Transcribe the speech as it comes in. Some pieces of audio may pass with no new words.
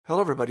Hello,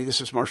 everybody. This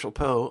is Marshall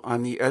Poe.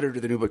 I'm the editor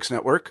of the New Books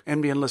Network.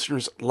 NBN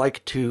listeners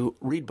like to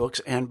read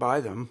books and buy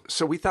them.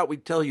 So we thought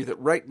we'd tell you that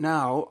right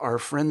now, our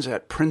friends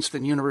at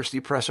Princeton University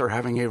Press are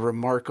having a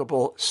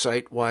remarkable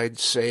site-wide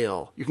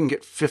sale. You can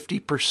get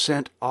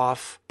 50%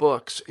 off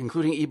books,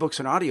 including ebooks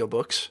and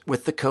audiobooks,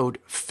 with the code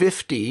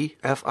 50,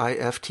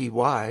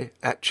 F-I-F-T-Y,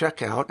 at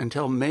checkout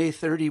until May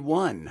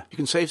 31. You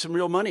can save some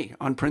real money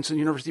on Princeton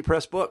University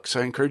Press books.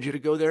 I encourage you to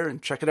go there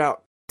and check it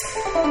out.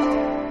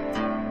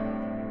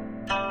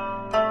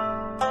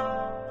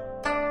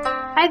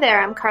 Hi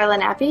there, I'm Carla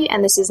Nappi,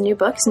 and this is New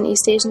Books in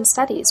East Asian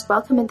Studies.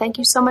 Welcome and thank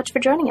you so much for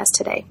joining us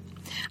today.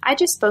 I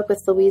just spoke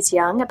with Louise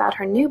Young about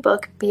her new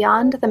book,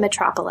 Beyond the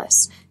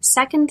Metropolis,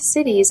 Second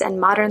Cities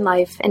and Modern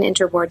Life in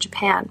Interwar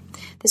Japan.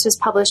 This was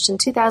published in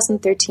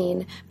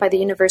 2013 by the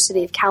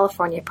University of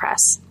California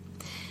Press.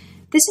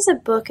 This is a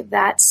book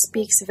that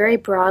speaks very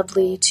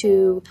broadly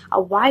to a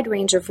wide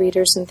range of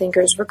readers and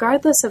thinkers,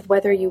 regardless of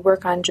whether you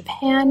work on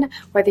Japan,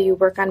 whether you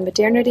work on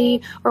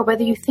modernity, or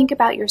whether you think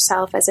about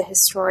yourself as a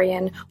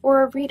historian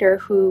or a reader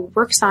who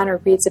works on or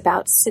reads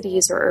about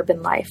cities or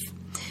urban life.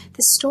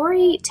 The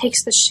story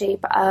takes the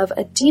shape of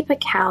a deep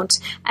account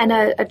and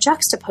a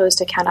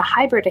juxtaposed account, a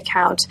hybrid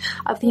account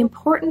of the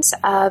importance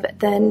of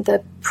then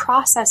the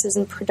processes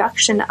and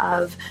production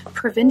of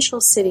provincial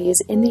cities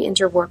in the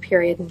interwar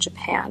period in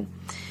Japan.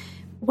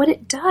 What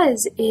it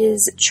does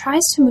is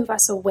tries to move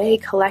us away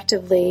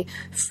collectively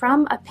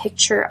from a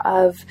picture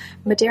of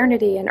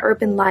modernity and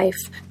urban life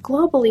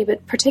globally,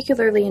 but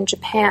particularly in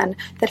Japan,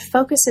 that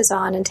focuses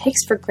on and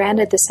takes for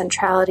granted the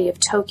centrality of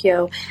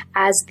Tokyo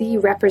as the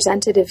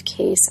representative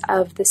case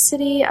of the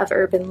city, of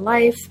urban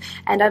life,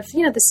 and of,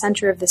 the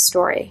center of the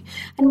story.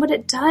 And what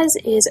it does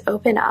is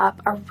open up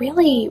a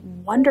really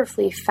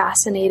wonderfully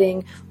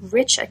fascinating,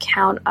 rich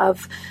account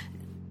of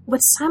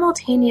with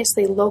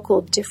simultaneously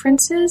local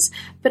differences,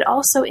 but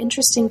also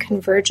interesting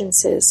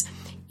convergences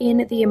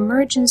in the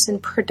emergence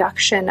and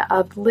production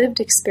of lived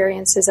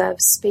experiences of,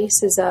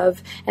 spaces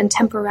of, and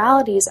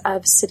temporalities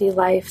of city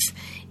life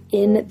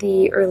in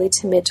the early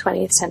to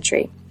mid-20th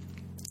century.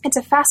 It's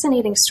a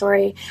fascinating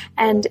story,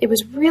 and it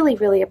was really,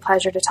 really a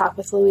pleasure to talk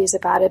with Louise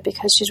about it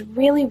because she's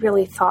really,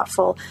 really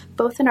thoughtful,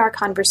 both in our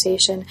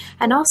conversation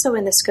and also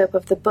in the scope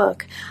of the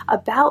book,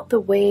 about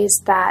the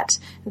ways that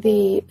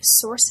the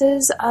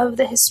sources of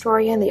the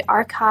historian, the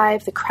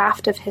archive, the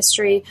craft of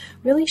history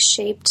really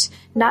shaped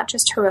not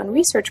just her own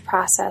research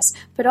process,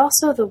 but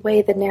also the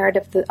way the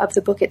narrative of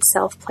the book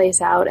itself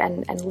plays out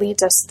and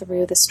leads us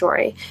through the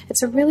story.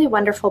 It's a really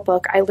wonderful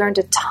book. I learned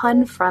a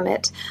ton from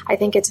it. I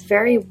think it's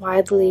very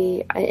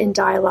widely in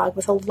dialogue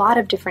with a lot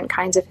of different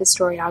kinds of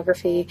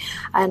historiography,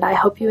 and I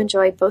hope you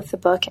enjoy both the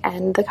book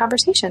and the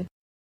conversation.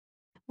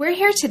 We're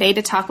here today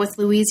to talk with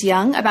Louise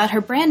Young about her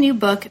brand new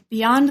book,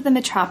 Beyond the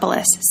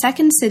Metropolis,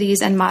 Second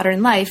Cities and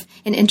Modern Life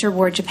in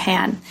Interwar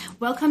Japan.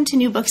 Welcome to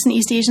New Books in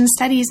East Asian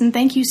Studies, and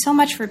thank you so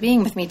much for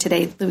being with me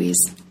today,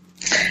 Louise.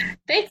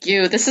 Thank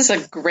you. This is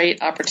a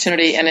great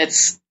opportunity, and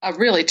it's a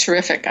really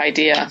terrific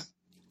idea.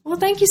 Well,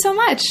 thank you so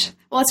much.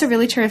 Well, it's a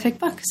really terrific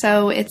book,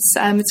 so it's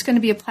going to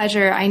be a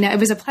pleasure. I know it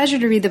was a pleasure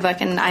to read the book,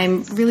 and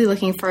I'm really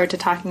looking forward to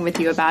talking with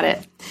you about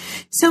it.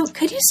 So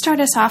could you start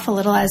us off a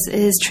little, as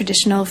is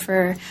traditional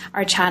for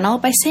our channel,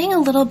 by saying a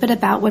little bit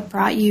about what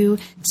brought you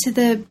to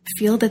the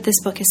field that this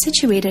book is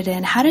situated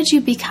in? How did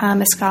you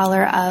become a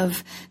scholar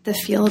of the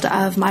field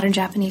of modern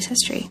Japanese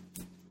history?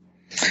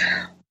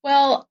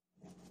 Well,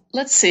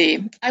 let's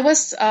see. I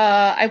was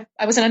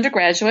an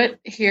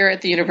undergraduate here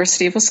at the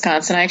University of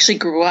Wisconsin. I actually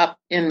grew up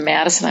in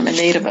Madison. I'm a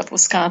native of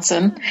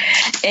Wisconsin.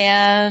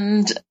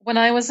 And when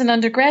I was an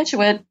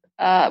undergraduate,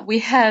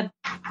 we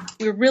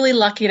were really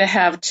lucky to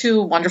have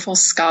two wonderful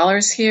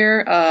scholars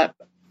here,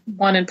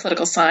 one in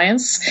political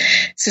science,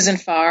 Susan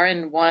Farr,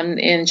 and one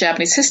in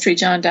Japanese history,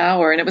 John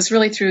Dower. And it was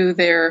really through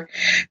their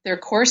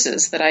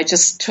courses that I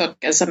just took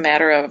as a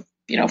matter of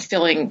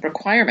filling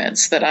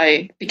requirements that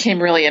I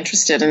became really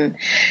interested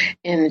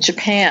in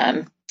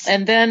Japan.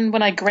 And then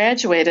when I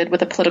graduated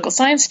with a political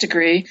science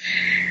degree,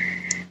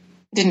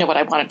 didn't know what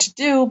I wanted to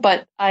do,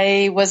 but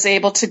I was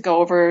able to go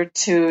over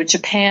to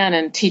Japan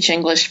and teach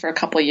English for a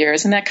couple of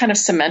years. And that kind of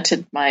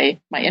cemented my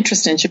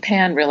interest in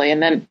Japan, really.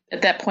 And then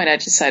at that point, I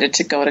decided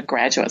to go to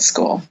graduate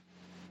school.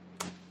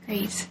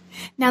 Great.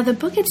 Now, the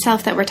book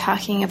itself that we're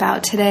talking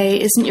about today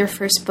isn't your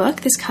first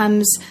book. This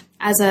comes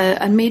as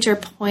a major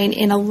point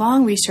in a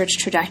long research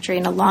trajectory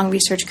and a long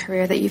research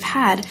career that you've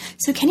had.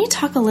 So can you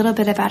talk a little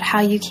bit about how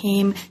you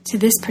came to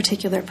this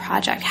particular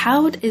project?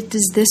 How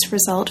does this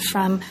result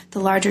from the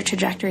larger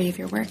trajectory of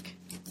your work?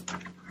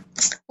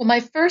 Well, my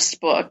first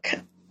book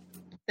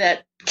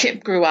that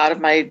grew out of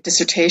my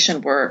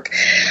dissertation work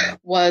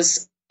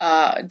was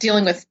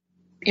dealing with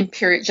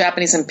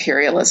Japanese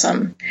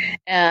imperialism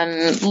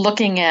and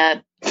looking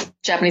at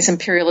Japanese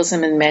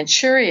imperialism in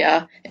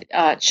Manchuria,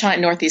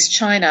 Northeast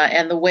China,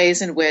 and the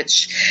ways in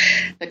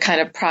which the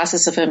kind of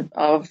process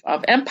of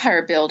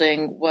empire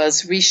building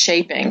was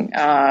reshaping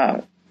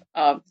the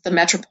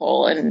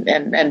metropole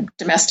and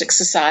domestic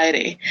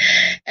society.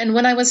 And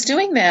when I was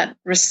doing that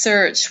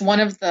research, one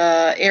of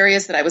the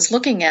areas that I was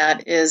looking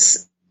at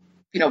is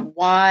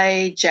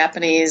why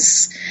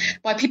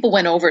people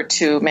went over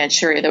to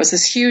Manchuria. There was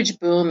this huge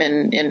boom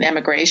in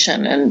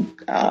emigration, and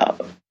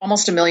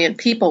almost 1 million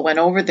people went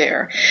over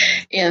there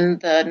in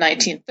the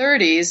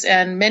 1930s,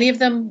 and many of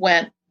them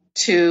went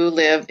to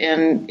live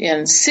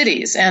in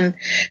cities. And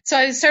so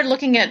I started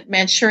looking at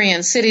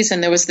Manchurian cities,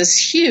 and there was this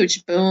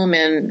huge boom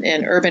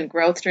in urban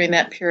growth during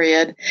that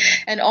period.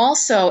 And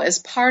also, as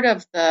part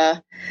of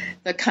the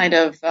kind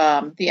of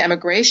the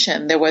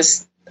emigration, there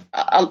was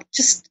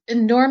just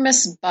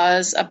enormous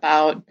buzz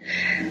about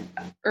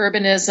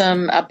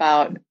urbanism,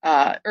 about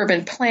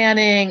urban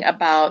planning,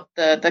 about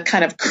the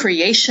kind of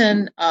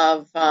creation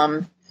of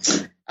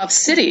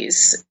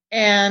cities.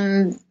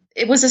 And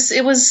it was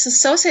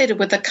associated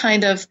with a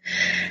kind of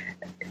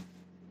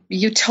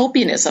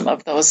utopianism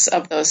of those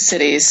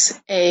cities,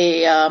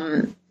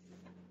 the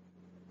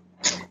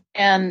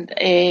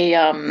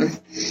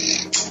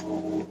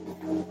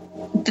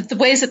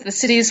ways that the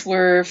cities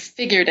were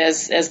figured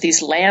as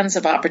these lands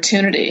of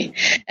opportunity.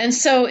 And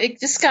so it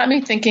just got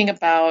me thinking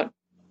about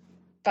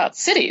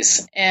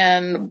cities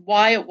and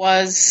how it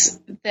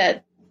was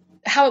that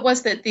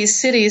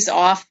these cities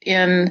off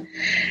in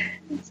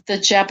the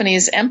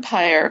Japanese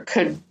Empire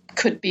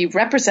could be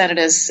represented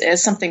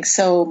as something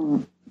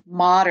so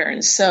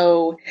modern,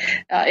 so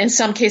in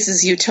some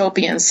cases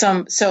utopian,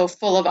 so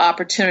full of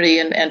opportunity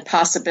and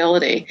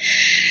possibility.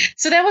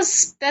 So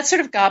that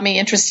sort of got me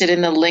interested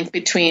in the link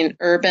between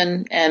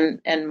urban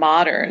and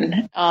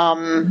modern.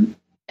 And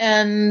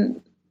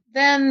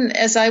then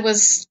as I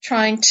was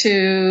trying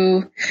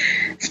to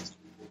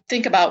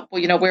think about,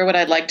 where would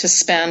I like to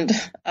spend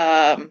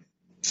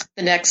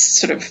the next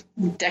sort of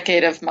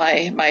decade of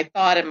my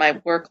thought and my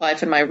work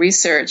life and my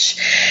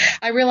research,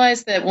 I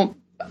realized that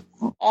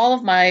all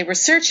of my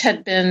research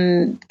had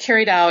been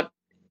carried out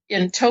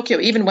in Tokyo,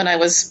 even when I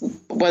was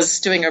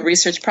doing a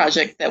research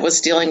project that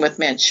was dealing with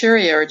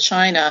Manchuria or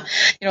China.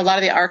 A lot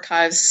of the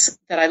archives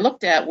that I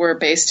looked at were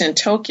based in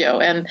Tokyo.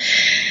 And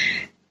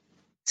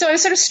so I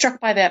was sort of struck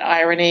by that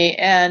irony,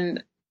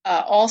 and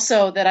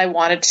also that I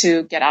wanted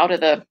to get out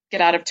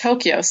of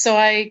Tokyo. So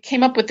I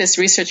came up with this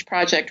research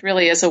project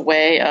really as a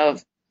way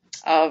of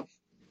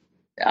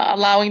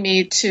allowing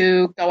me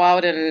to go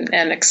out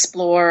and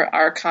explore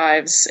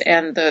archives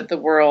and the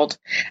world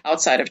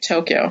outside of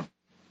Tokyo.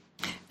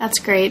 That's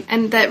great.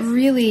 And that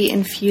really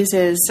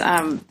infuses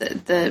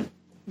the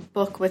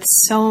book with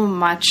so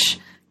much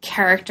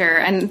character.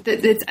 And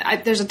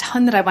there's a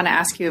ton that I want to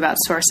ask you about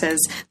sources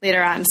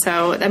later on.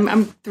 So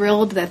I'm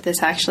thrilled that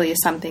this actually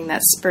is something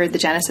that spurred the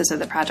genesis of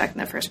the project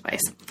in the first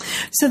place.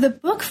 So the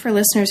book, for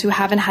listeners who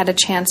haven't had a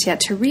chance yet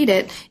to read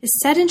it,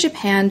 is set in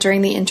Japan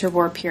during the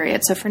interwar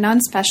period. So for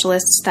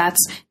non-specialists,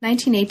 that's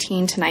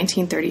 1918 to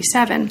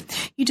 1937.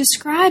 You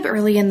describe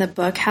early in the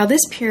book how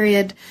this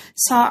period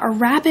saw a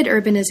rapid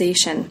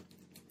urbanization.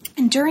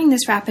 And during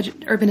this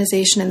rapid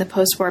urbanization in the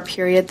post-war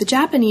period, the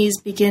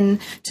Japanese begin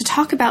to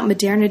talk about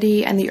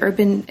modernity and the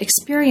urban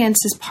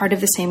experience as part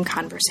of the same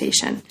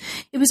conversation.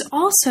 It was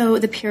also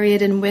the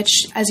period in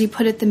which, as you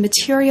put it, the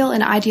material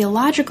and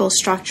ideological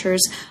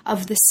structures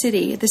of the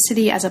city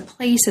as a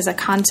place, as a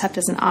concept,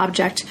 as an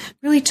object,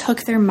 really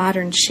took their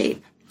modern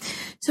shape.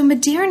 So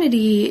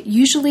modernity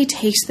usually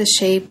takes the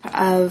shape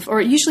of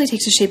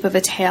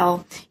a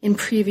tale in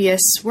previous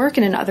work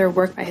and in other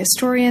work by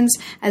historians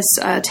as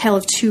a tale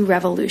of two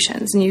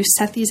revolutions. And you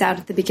set these out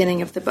at the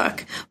beginning of the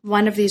book.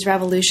 One of these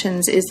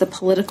revolutions is the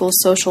political,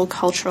 social,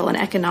 cultural, and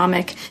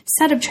economic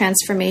set of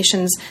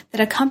transformations that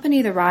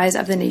accompany the rise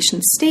of the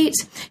nation state,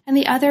 and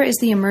the other is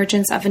the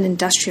emergence of an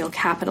industrial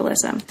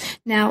capitalism.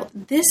 Now,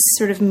 this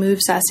sort of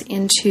moves us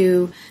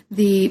into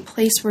the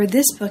place where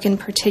this book in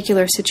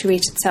particular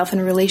situates itself in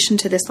relation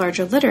to this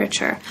larger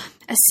literature.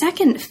 A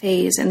second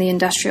phase in the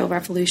Industrial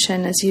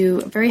Revolution, as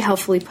you very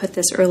helpfully put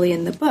this early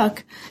in the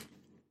book,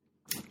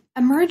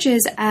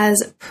 emerges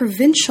as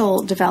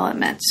provincial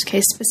development,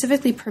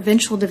 specifically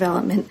provincial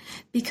development,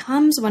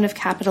 becomes one of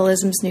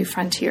capitalism's new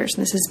frontiers.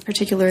 And this is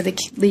particularly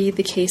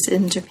the case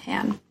in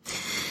Japan.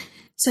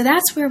 So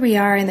that's where we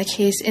are in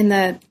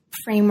the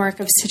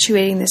framework of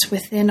situating this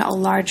within a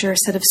larger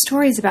set of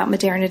stories about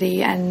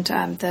modernity and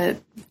the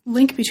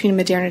link between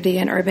modernity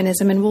and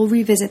urbanism, and we'll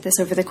revisit this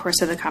over the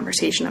course of the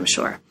conversation, I'm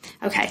sure.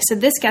 Okay, so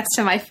this gets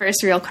to my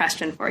first real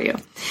question for you.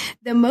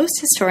 The most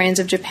historians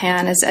of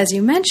Japan, as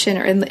you mentioned,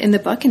 or in the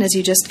book, and as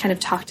you just kind of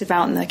talked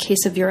about in the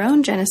case of your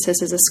own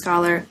genesis as a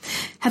scholar,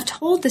 have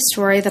told the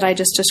story that I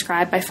just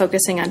described by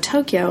focusing on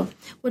Tokyo.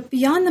 What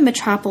Beyond the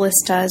Metropolis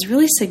does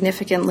really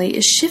significantly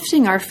is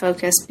shifting our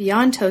focus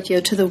beyond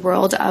Tokyo to the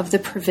world of the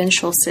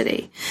provincial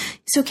city.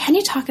 So can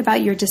you talk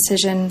about your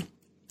decision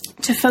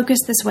to focus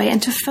this way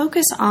and to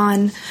focus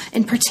on,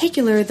 in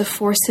particular, the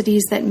four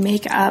cities that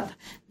make up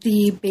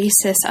the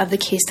basis of the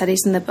case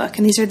studies in the book?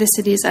 And these are the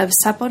cities of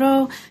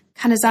Sapporo,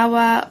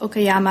 Kanazawa,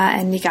 Okayama,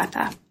 and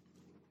Niigata.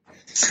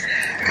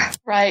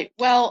 Right.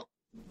 Well,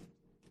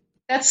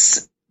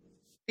 that's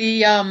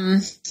the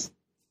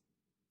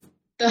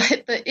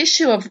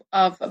issue of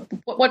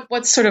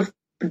what sort of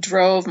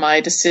drove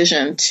my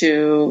decision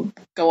to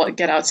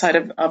get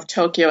outside of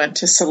Tokyo and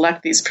to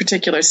select these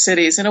particular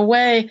cities. In a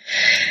way,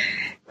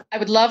 I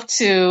would love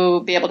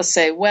to be able to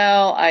say,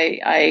 well,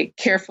 I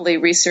carefully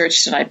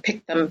researched and I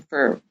picked them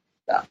for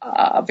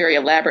a very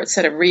elaborate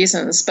set of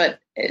reasons. But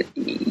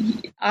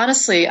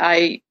honestly,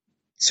 I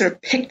sort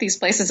of picked these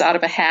places out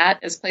of a hat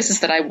as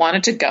places that I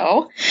wanted to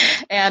go.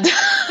 And,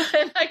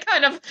 and I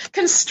kind of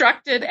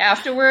constructed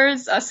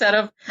afterwards a set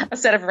of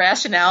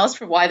rationales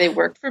for why they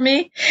worked for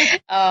me.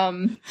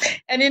 And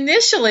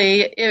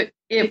initially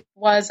it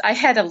was, I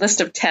had a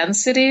list of 10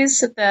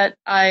 cities that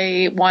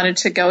I wanted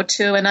to go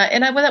to. And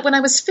when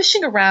I was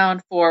fishing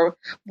around for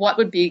what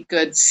would be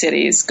good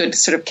cities, good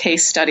sort of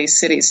case study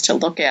cities to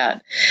look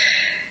at,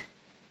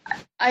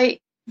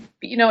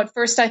 at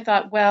first I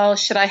thought, well,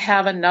 should I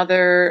have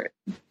another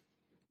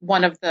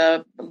one of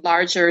the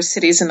larger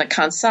cities in the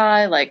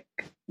Kansai, like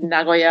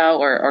Nagoya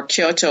or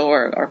Kyoto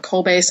or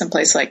Kobe,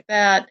 someplace like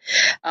that?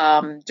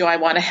 Do I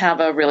want to have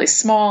a really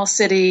small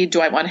city?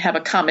 Do I want to have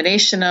a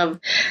combination of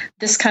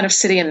this kind of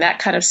city and that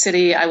kind of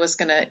city? I was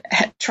going to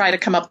try to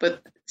come up with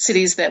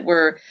cities that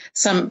were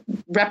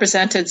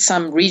represented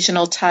some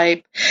regional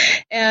type.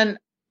 And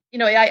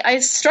I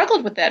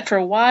struggled with that for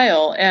a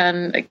while,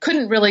 and I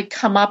couldn't really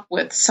come up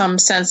with some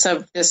sense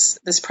of this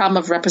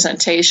problem of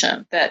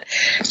representation, that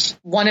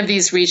one of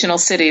these regional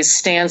cities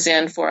stands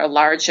in for a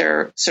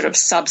larger sort of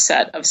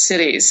subset of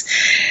cities.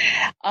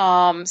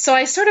 So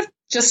I sort of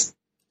just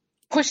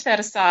pushed that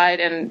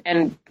aside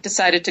and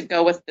decided to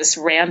go with this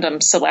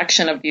random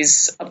selection of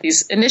these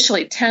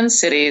initially 10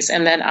 cities,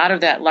 and then out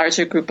of that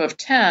larger group of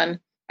 10,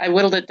 I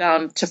whittled it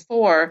down to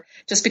 4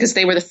 just because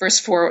they were the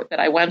first 4 that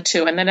I went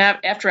to. And then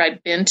after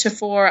I'd been to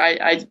 4,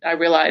 I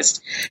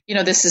realized,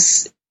 this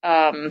is,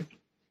 I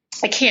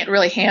can't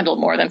really handle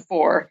more than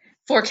 4.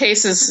 4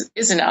 cases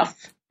is enough,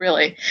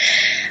 really.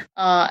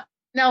 Now,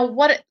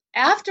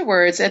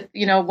 afterwards,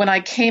 when I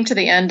came to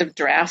the end of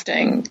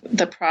drafting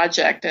the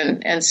project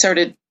and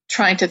started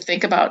trying to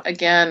think about,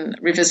 again,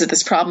 revisit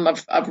this problem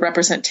of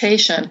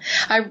representation,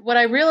 what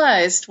I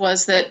realized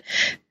was that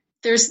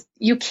a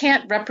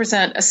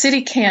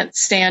city can't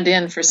stand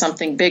in for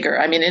something bigger.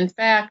 I mean, in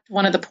fact,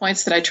 one of the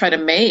points that I try to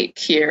make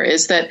here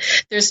is that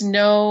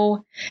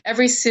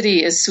every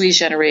city is sui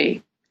generis.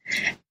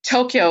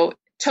 Tokyo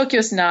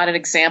is not an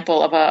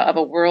example of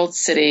a world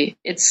city.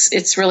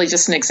 It's really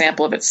just an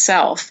example of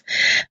itself.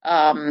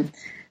 And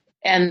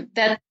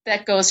that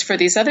goes for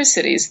these other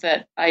cities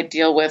that I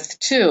deal with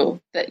too.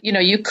 That,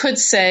 you could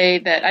say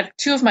that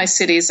 2 of my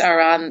cities are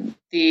on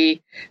the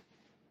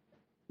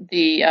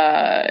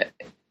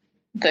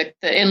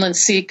inland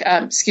sea,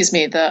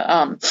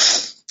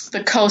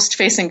 the coast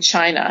facing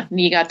China,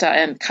 Niigata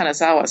and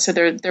Kanazawa. So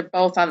they're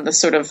both on the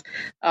sort of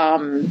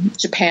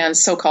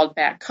Japan's so-called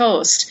back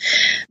coast,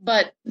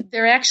 but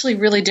they're actually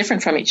really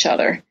different from each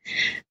other.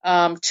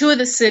 2 of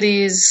the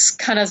cities,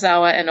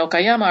 Kanazawa and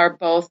Okayama, are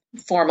both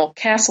former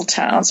castle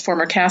towns,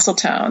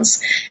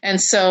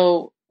 and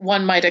so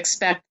one might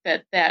expect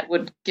that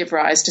would give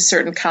rise to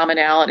certain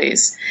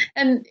commonalities,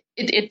 and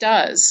it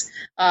does,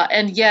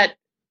 and yet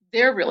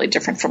they're really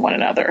different from one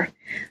another.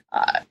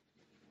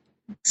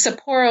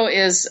 Sapporo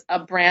is a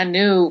brand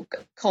new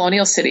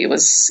colonial city. It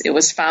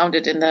was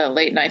founded in the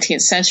late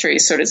 19th century,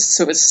 so it's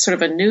sort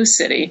of a new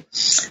city,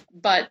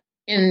 but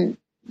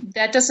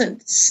that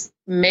doesn't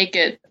make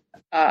it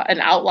an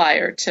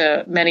outlier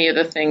to many of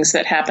the things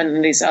that happen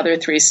in these other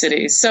 3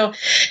 cities. So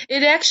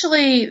it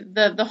actually,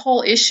 the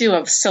whole issue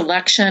of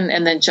selection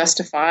and then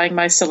justifying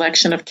my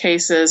selection of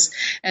cases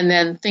and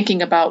then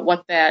thinking about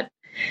what that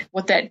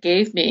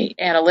gave me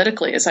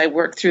analytically as I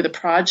worked through the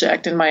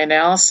project and my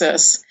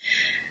analysis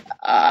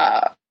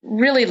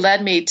really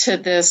led me to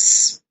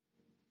this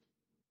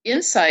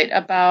insight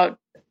about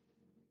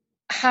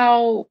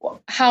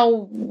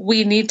how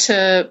we need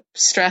to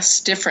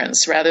stress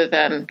difference rather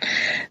than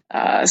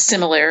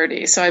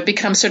similarity. So I've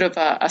become sort of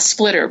a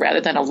splitter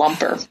rather than a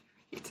lumper.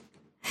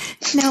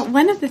 Now,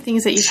 one of the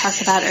things that you talk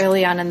about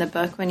early on in the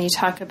book, when you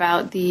talk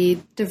about the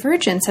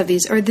divergence of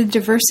these, or the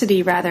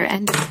diversity rather,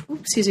 and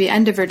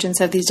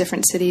divergence of these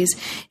different cities,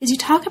 is you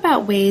talk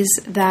about ways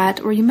that,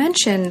 or you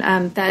mention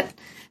that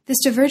this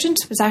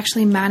divergence was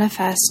actually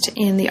manifest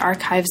in the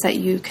archives that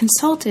you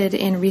consulted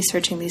in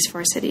researching these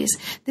 4 cities.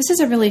 This is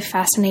a really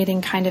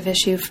fascinating kind of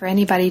issue for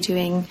anybody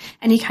doing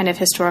any kind of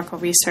historical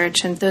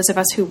research, and those of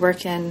us who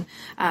work in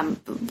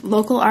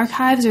local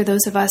archives, or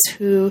those of us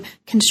who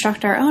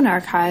construct our own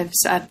archives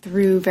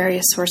through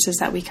various sources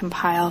that we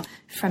compile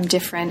from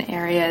different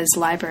areas,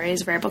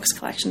 libraries, rare books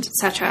collections,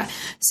 etc.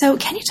 So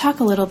can you talk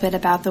a little bit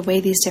about the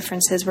way these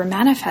differences were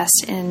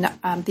manifest in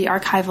the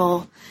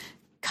archival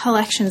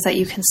collections that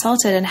you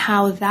consulted, and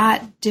how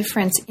that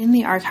difference in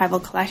the archival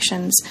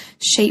collections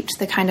shaped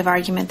the kind of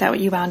argument that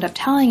you wound up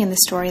telling in the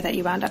story that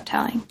you wound up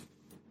telling?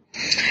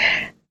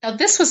 Now,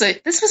 this was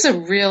a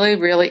really,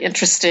 really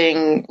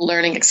interesting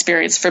learning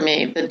experience for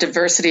me, the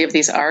diversity of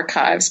these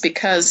archives,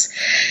 because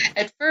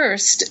at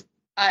first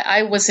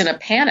I was in a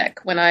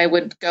panic when I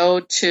would go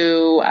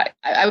to,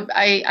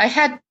 I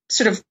had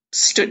sort of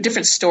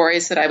different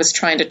stories that I was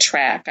trying to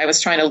track. I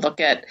was trying to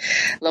look at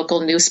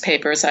local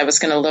newspapers. I was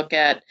going to look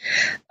at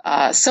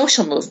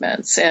social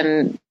movements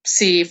and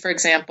see, for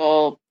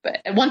example,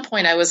 at one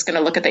point I was going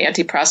to look at the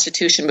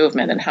anti-prostitution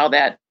movement and how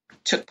that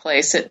took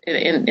place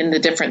in the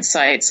different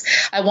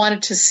sites. I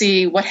wanted to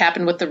see what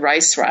happened with the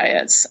rice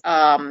riots.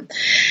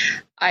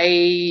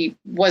 I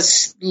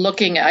was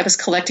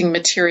collecting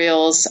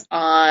materials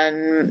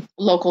on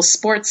local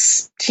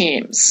sports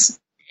teams.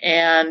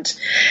 And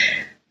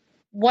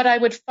what I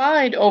would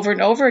find over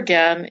and over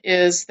again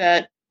is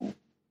that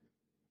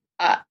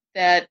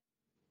that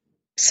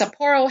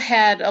Sapporo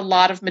had a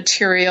lot of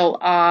material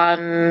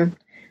on,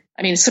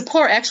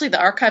 Sapporo, actually the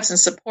archives in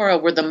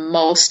Sapporo were the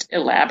most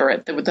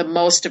elaborate, they were the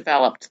most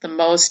developed, the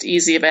most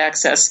easy of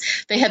access.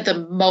 They had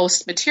the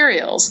most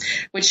materials,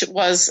 which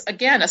was,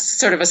 again, a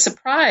sort of a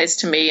surprise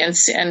to me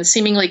and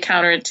seemingly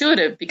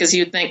counterintuitive, because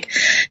you'd think,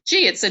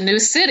 gee, it's a new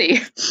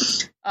city.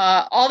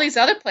 All these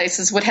other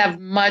places would have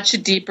much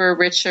deeper,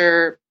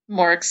 richer,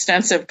 more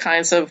extensive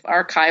kinds of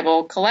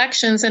archival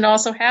collections and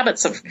also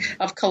habits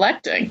of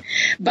collecting.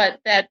 But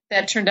that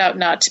turned out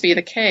not to be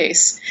the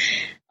case.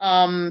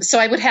 So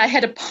I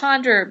had to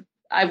ponder.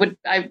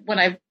 When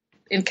I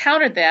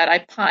encountered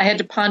that, I had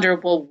to ponder,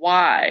 well,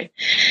 why?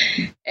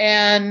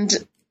 And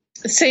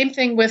the same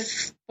thing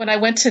with when I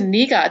went to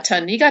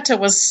Niigata. Niigata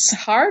was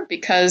hard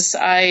because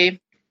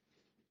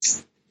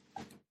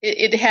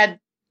it had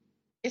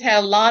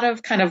a lot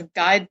of kind of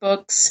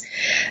guidebooks,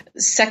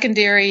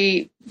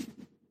 secondary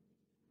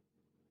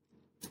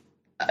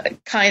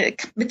kind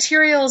of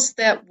materials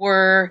that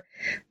were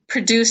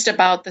produced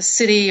about the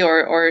city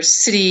or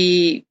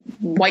city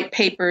white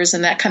papers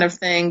and that kind of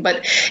thing,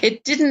 but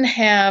it didn't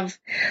have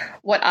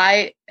what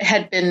I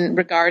had been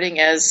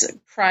regarding as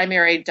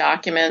primary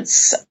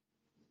documents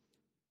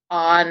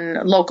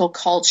on local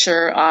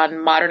culture,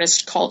 on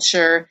modernist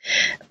culture,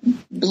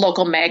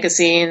 local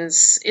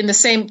magazines, in the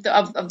same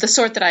of the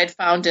sort that I had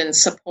found in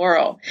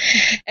Sapporo.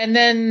 And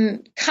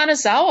then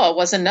Kanazawa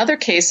was another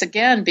case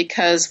again,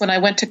 because when I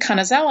went to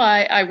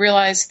Kanazawa, I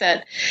realized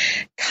that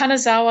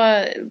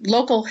Kanazawa,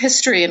 local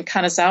history in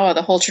Kanazawa,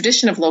 the whole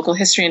tradition of local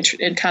history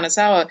in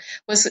Kanazawa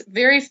was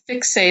very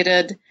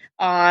fixated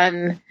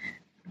on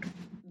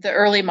the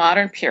early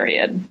modern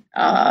period,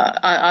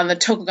 on the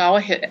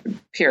Tokugawa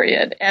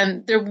period.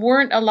 And there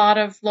weren't a lot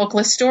of local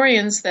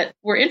historians that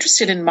were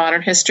interested in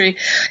modern history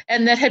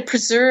and that had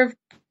preserved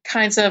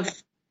kinds of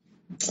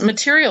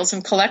materials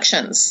and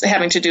collections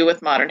having to do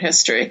with modern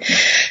history.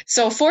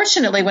 So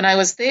fortunately, when I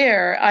was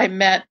there, I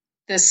met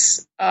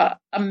this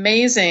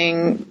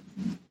amazing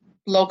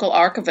local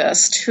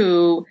archivist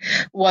who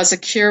was a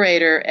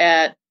curator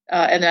at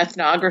an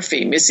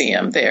ethnography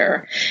museum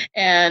there.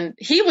 And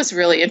he was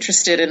really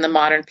interested in the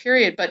modern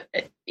period, but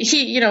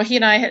he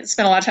and I had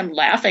spent a lot of time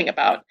laughing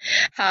about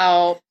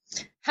how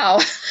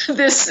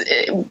this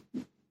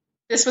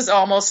was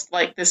almost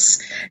like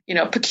this,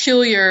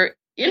 peculiar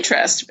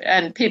interest.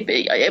 And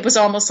it was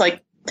almost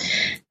like,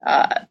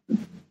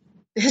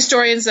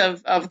 historians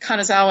of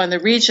Kanazawa and the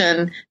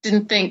region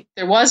didn't think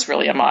there was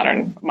really a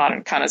modern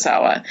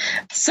Kanazawa.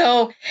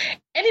 So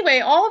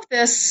anyway, all of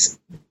this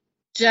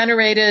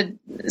generated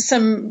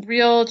some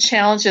real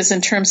challenges in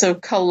terms of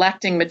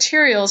collecting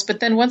materials. But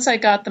then once I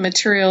got the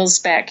materials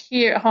back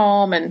here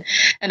home and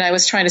I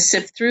was trying to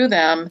sift through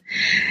them,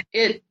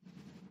 at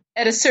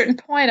a certain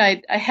point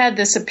I had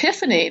this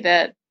epiphany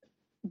that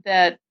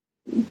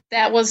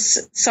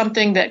was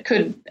something that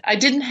I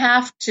didn't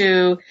have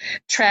to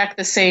track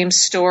the same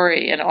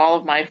story in all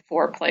of my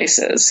 4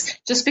 places.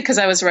 Just because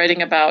I was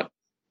writing about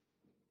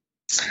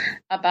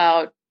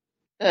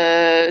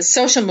the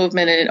social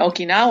movement in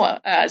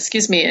Okinawa,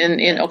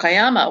 in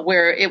Okayama,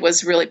 where it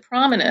was really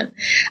prominent,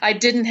 I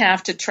didn't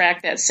have to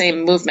track that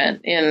same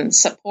movement in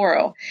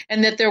Sapporo,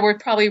 and that there were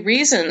probably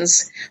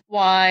reasons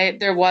why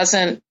there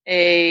wasn't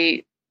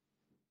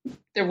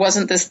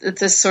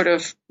this sort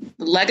of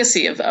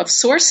legacy of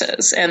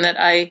sources, and that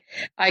I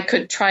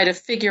could try to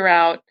figure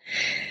out,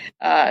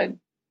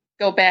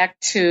 go back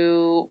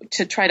to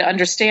try to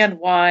understand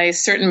why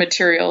certain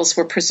materials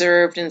were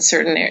preserved in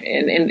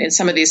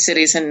some of these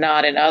cities and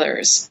not in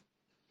others.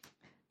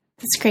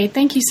 That's great.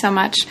 Thank you so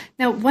much.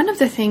 Now, one of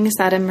the things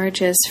that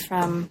emerges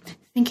from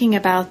thinking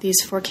about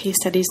these 4 case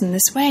studies in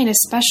this way, and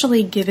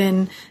especially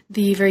given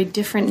the very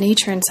different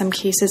nature in some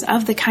cases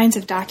of the kinds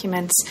of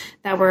documents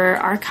that were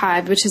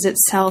archived, which is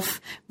itself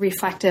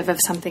reflective of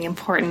something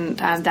important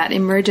that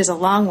emerges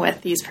along with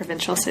these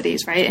provincial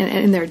cities, right? And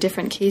in their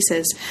different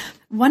cases.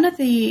 One of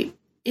the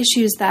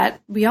issues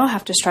that we all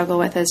have to struggle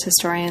with as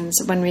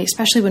historians,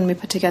 especially when we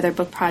put together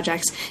book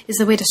projects, is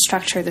the way to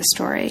structure the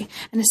story.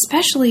 And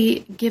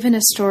especially given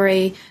a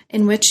story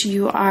in which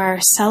you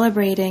are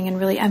celebrating and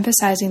really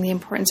emphasizing the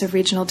importance of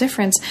regional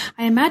difference,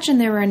 I imagine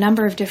there were a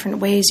number of different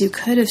ways you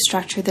could have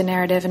structured the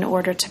narrative in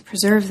order to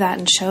preserve that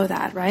and show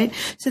that, right?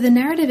 So the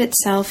narrative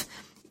itself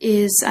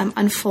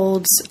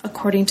unfolds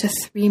according to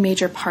 3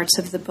 major parts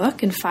of the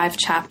book in 5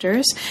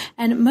 chapters.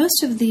 And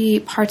most of the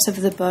parts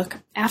of the book,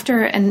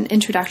 after an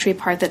introductory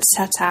part that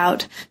sets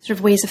out sort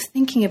of ways of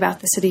thinking about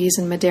the cities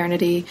and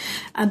modernity,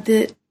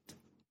 the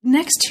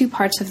next 2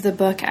 parts of the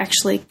book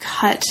actually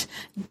cut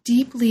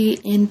deeply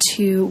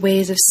into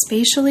ways of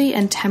spatially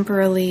and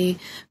temporally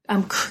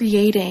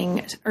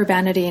creating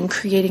urbanity and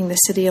creating the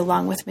city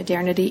along with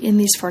modernity in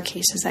these 4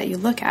 cases that you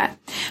look at.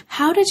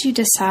 How did you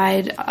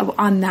decide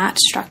on that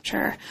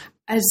structure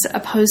as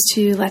opposed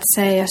to, let's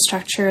say, a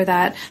structure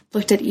that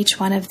looked at each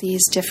one of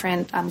these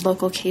different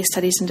local case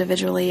studies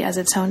individually as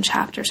its own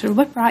chapter? So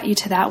what brought you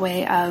to that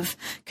way of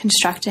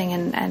constructing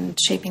and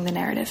shaping the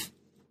narrative?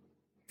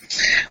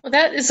 Well,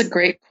 that is a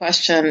great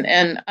question.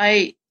 And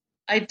I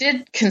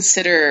did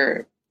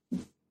consider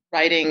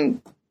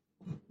writing,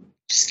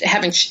 just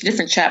having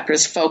different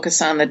chapters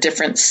focus on the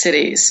different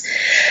cities.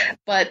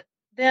 But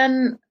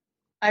then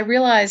I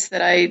realized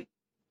that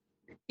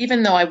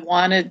even though I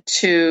wanted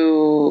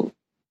to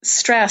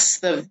stress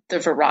the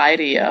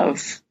variety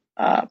of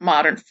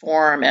modern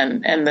form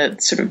and the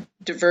sort of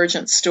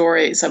divergent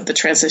stories of the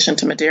transition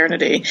to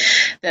modernity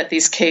that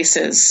these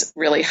cases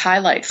really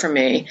highlight for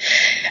me,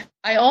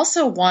 I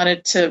also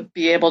wanted to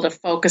be able to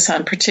focus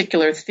on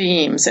particular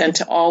themes and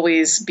to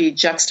always be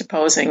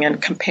juxtaposing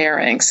and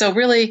comparing. So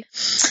really,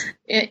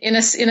 in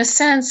a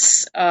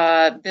sense,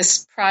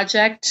 this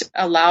project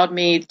allowed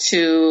me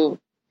to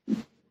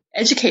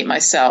educate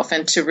myself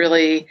and to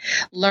really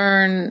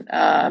learn,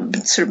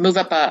 sort of move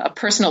up a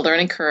personal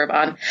learning curve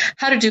on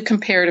how to do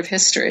comparative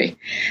history.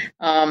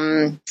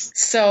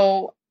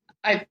 So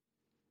I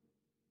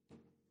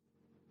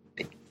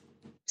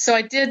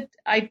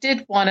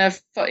did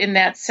want to, in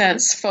that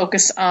sense,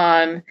 focus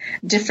on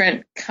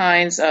different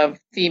kinds of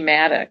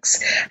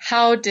thematics.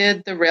 How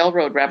did the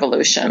railroad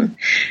revolution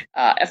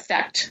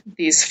affect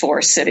these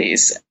 4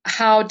 cities?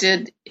 How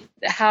did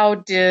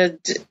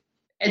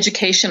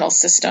educational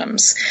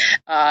systems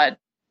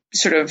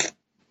sort of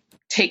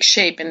take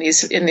shape in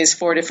these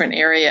 4 different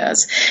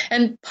areas?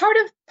 And part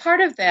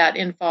of that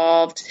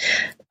involved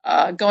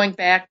going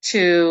back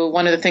to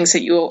one of the things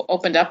that you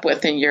opened up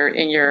with in your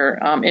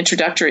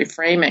introductory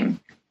framing,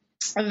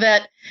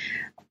 that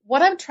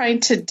what I'm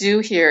trying to do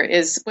here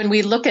is when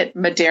we look at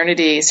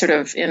modernity sort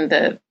of in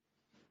the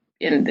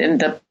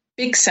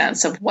big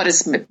sense of what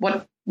is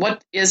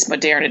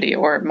modernity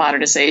or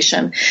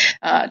modernization,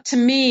 to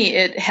me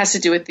it has to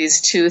do with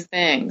these 2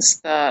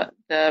 things: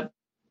 the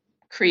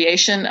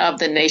creation of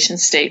the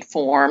nation-state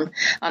form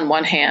on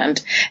one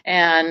hand,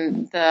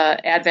 and the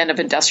advent of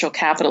industrial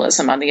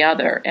capitalism on the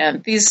other.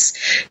 And these,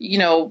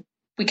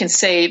 we can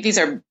say these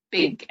are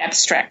big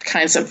abstract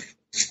kinds of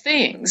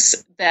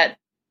things that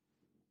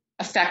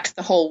affect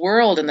the whole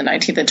world in the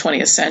 19th and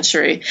 20th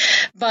century.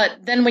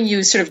 But then when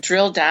you sort of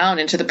drill down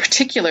into the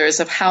particulars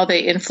of how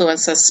they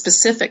influence a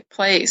specific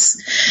place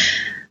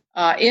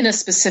in a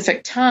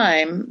specific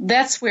time,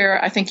 that's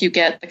where I think you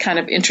get the kind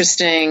of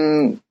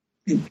interesting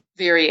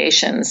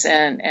variations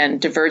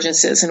and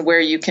divergences, and where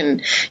you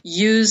can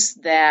use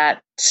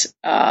that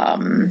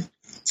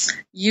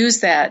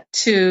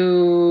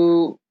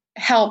to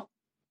help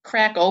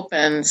crack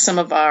open some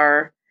of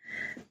our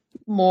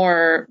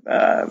more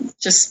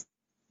just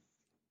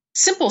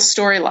simple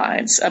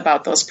storylines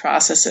about those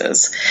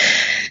processes.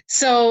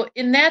 So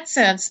in that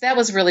sense, that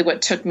was really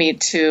what took me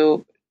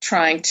to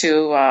trying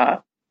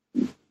to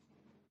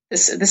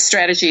this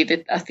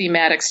strategy, a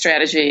thematic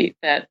strategy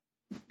that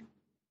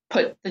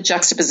put the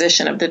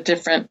juxtaposition of the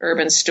different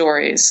urban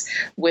stories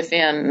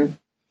within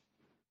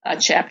a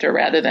chapter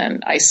rather than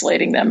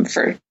isolating them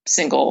for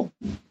single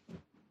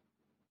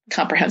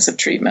comprehensive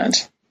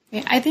treatment.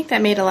 I think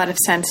that made a lot of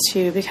sense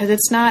too, because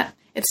it's not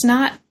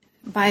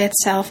by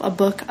itself a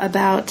book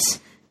about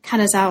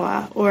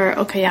Kanazawa or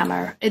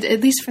Okayama,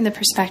 at least from the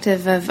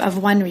perspective of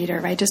one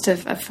reader, right? Just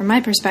from my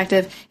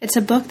perspective, it's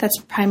a book that's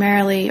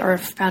primarily or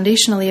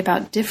foundationally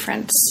about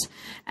difference.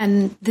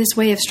 And this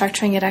way of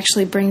structuring it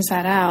actually brings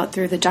that out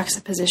through the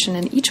juxtaposition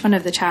in each one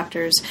of the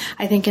chapters,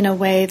 I think, in a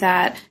way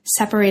that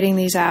separating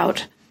these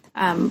out,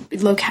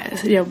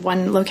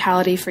 one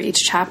locality for each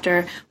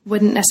chapter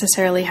wouldn't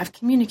necessarily have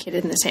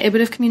communicated in the same. It would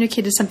have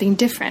communicated something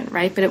different,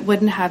 right? But it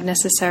wouldn't have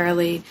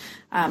necessarily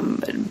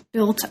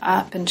built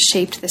up and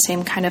shaped the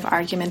same kind of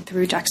argument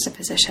through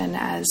juxtaposition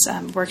as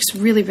works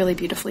really, really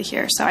beautifully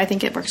here. So I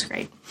think it works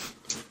great.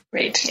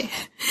 Great.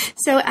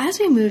 So as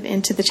we move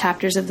into the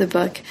chapters of the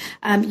book,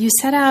 you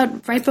set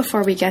out right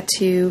before we get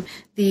to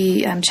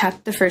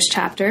the first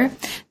chapter,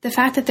 the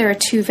fact that there are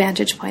 2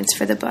 vantage points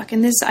for the book.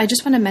 And I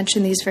just want to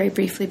mention these very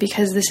briefly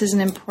because this is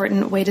an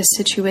important way to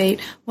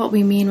situate what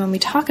we mean when we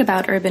talk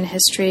about urban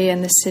history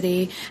and the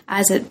city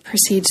as it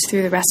proceeds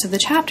through the rest of the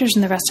chapters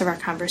and the rest of our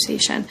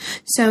conversation.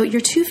 So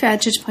your 2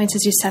 vantage points,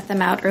 as you set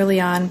them out early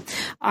on,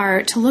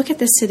 are to look at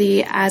the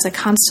city as a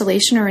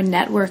constellation or a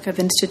network of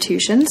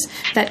institutions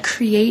that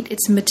create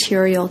its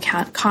material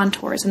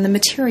contours. And the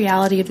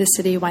materiality of the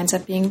city winds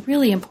up being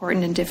really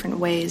important in different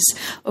ways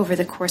over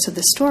the course of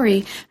the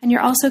story. And you're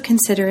also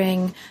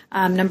considering,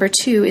 number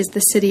 2, is the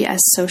city as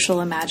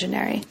social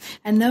imaginary.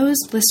 And those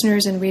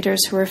listeners and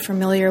readers who are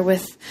familiar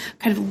with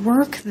kind of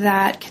work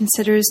that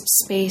considers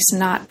space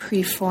not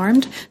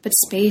preformed, but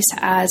space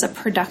as a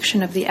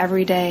production of the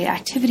everyday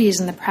activities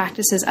and the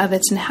practices of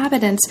its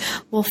inhabitants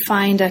will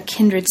find a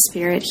kindred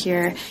spirit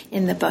here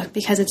in the book,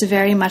 because it's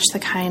very much the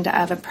kind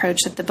of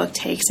approach that the book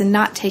takes, and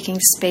not taking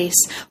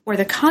space or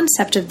the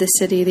concept of the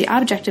city, the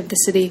object of the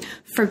city,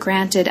 for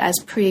granted as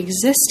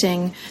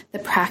pre-existing the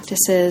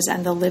practices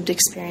and the lived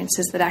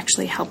experiences that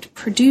actually helped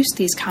produce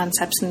these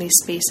concepts and these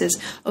spaces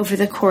over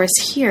the course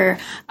here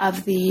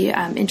of the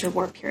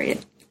interwar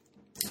period.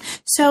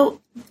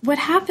 So what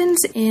happens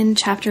in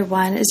Chapter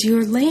 1 is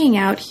you're laying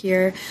out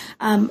here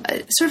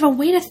sort of a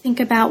way to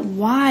think about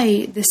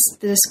why this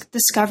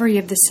discovery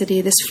of the city,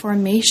 this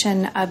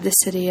formation of the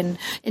city and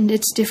in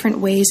its different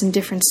ways and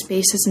different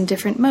spaces and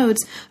different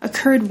modes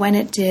occurred when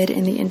it did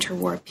in the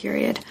interwar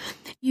period.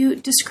 You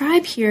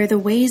describe here the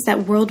ways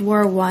that World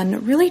War I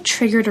really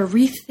triggered a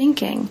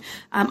rethinking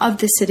of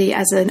the city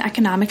as an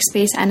economic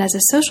space and as a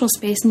social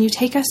space, and you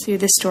take us through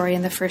this story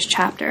in the first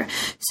chapter.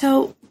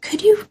 So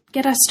could you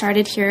get us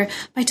started here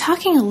by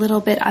talking a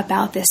little bit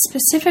about this?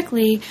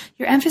 Specifically,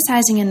 you're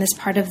emphasizing in this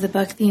part of the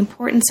book the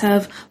importance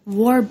of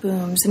war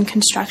booms and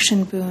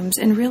construction booms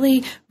and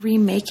really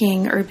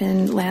remaking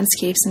urban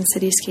landscapes and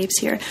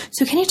cityscapes here.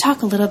 So can you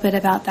talk a little bit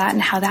about that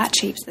and how that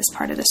shapes this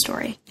part of the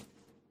story?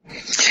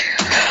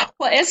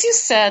 Well, as you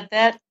said,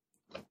 that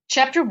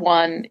Chapter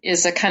 1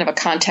 is a kind of a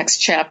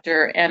context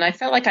chapter, and I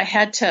felt like I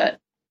had to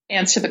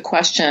answer the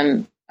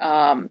question.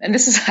 And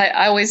this is,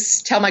 I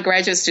always tell my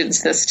graduate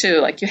students this too.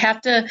 Like you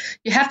have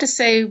to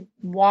say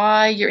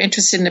why you're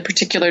interested in a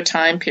particular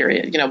time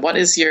period. You know, what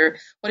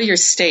are your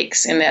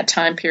stakes in that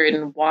time period,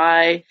 and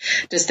why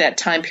does that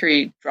time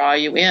period draw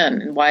you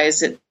in, and why is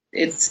that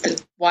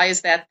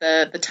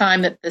the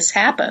time that this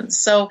happens?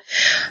 So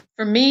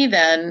for me,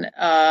 then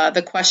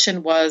the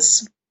question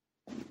was,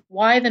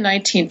 why the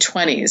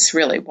 1920s?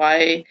 Really,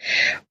 why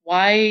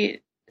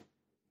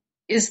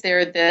is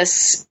there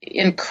this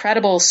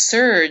incredible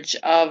surge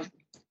of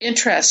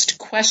interest,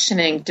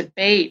 questioning,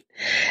 debate?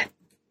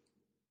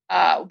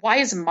 Why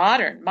is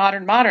modern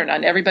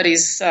on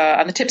everybody's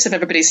on the tips of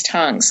everybody's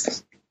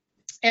tongues?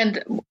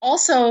 And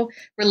also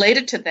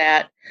related to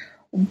that,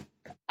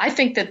 I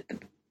think that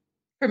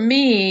for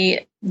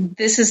me,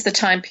 this is the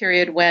time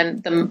period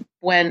when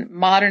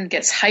modern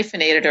gets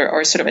hyphenated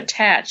or sort of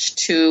attached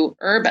to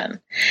urban.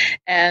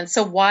 And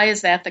so why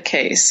is that the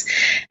case?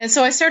 And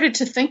so I started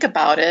to think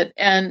about it,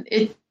 and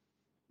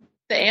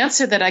the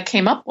answer that I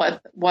came up with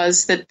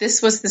was that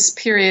this was this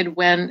period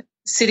when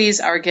cities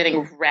are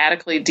getting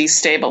radically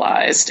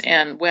destabilized,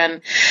 and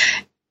when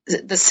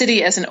the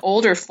city as an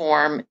older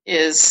form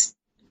is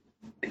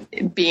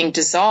being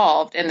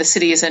dissolved and the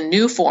city as a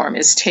new form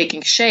is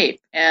taking shape.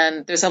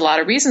 And there's a lot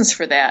of reasons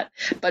for that,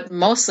 but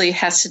mostly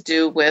has to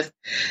do with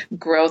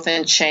growth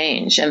and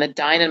change and the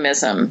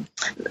dynamism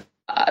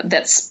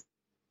that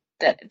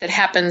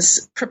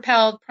happens,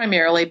 propelled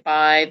primarily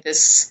by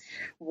this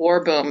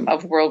war boom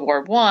of World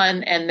War I,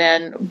 and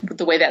then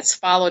the way that's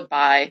followed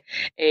by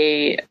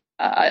a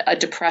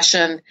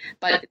depression,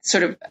 but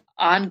sort of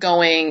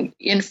ongoing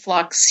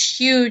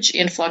huge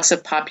influx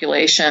of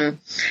population.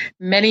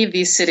 Many of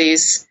these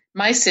cities,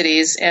 my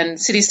cities and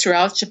cities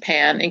throughout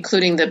Japan,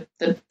 including the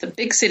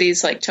big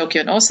cities like Tokyo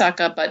and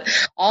Osaka, but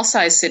all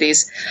size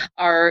cities,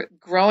 are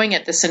growing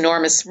at this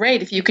enormous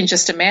rate. If you can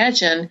just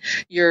imagine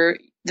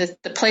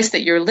the place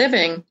that you're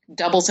living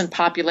doubles in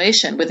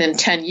population within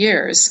 10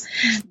 years,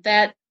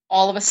 that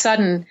all of a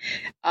sudden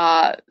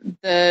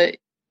the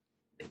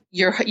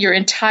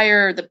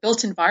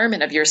built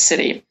environment of your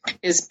city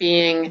is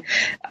being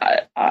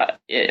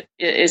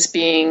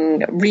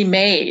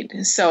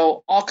remade.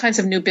 So all kinds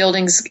of new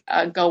buildings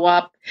go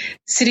up.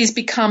 Cities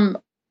become.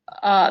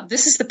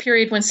 This is the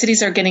period when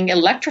cities are getting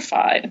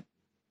electrified.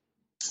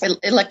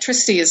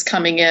 Electricity is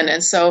coming in,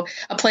 and so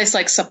a place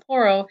like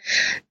Sapporo,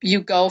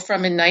 you go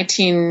from in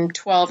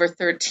 1912 or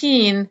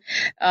 13,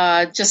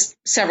 just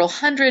several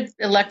hundred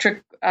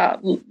electric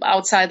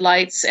outside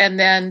lights, and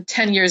then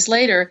 10 years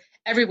later,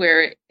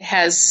 everywhere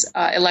has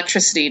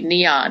electricity,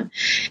 neon.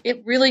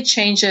 It really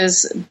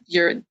changes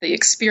the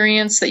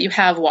experience that you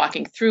have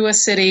walking through a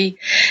city.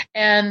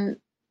 And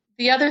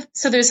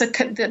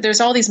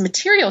there's all these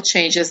material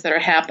changes that are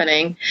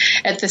happening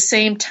at the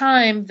same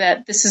time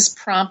that this is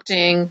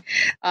prompting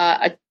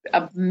a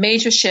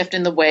major shift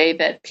in the way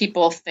that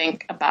people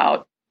think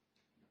about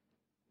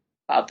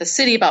the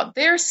city, about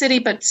their city,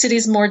 but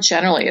cities more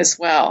generally as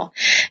well.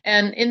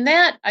 And in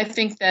that, I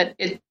think that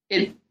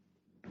it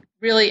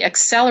really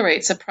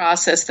accelerates a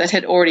process that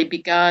had already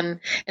begun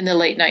in the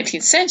late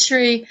 19th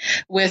century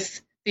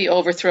with the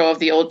overthrow of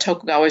the old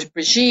Tokugawa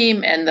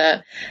regime and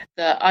the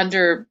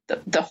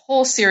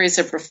whole series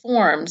of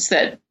reforms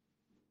that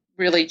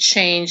really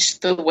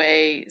changed the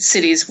way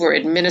cities were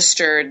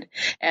administered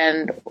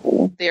and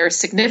their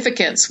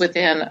significance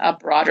within a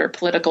broader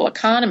political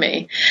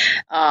economy.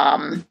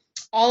 All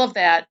of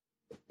that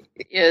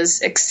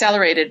is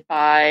accelerated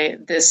by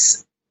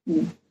this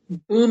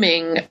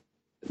booming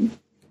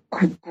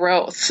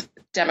growth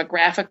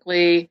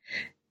demographically,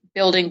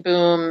 building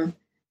boom,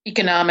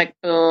 economic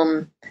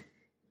boom,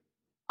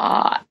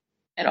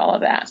 and all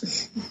of that.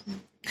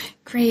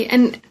 Great.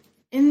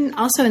 And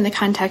also in the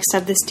context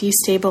of this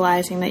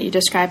destabilizing that you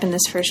describe in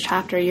this first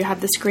chapter, you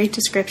have this great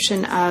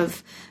description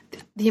of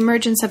the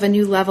emergence of a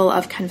new level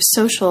of kind of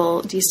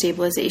social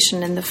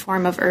destabilization in the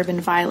form of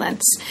urban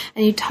violence.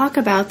 And you talk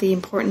about the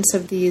importance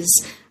of these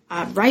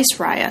rice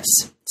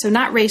riots. So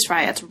not race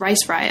riots,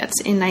 rice riots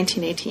in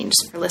 1918,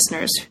 just for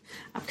listeners.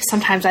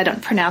 Sometimes I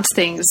don't pronounce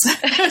things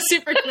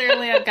super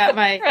clearly. I've got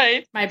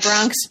my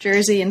Bronx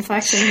Jersey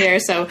inflection here,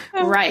 so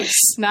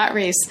rice, not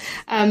race.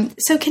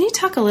 So can you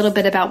talk a little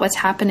bit about what's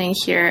happening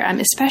here,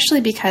 especially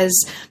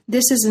because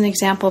this is an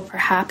example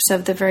perhaps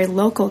of the very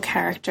local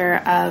character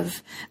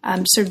of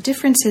sort of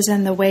differences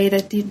in the way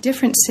that the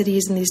different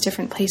cities and these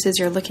different places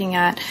you're looking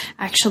at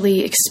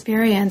actually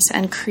experience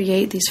and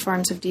create these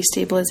forms of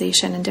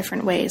destabilization in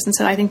different ways. And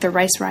so I think the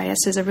rice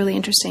riots is a really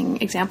interesting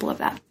example of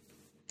that.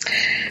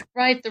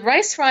 Right, the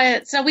rice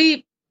riots. Now,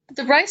 the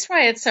rice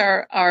riots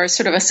are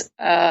sort of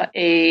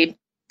a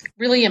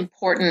really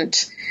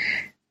important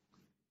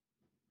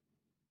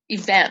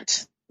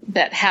event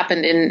that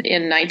happened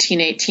in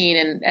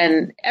 1918,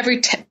 and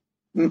every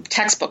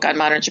textbook on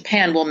modern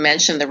Japan will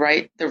mention the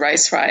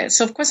rice riots.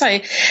 So, of course,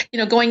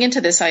 going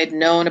into this, I had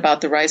known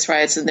about the rice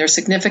riots and their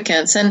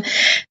significance, and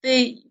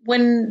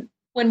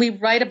when we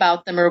write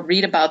about them or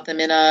read about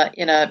them in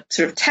a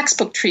sort of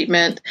textbook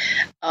treatment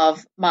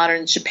of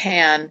modern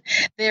Japan,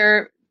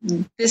 they're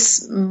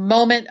this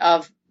moment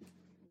of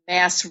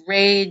mass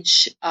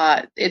rage.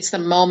 It's the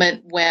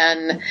moment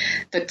when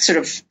the sort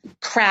of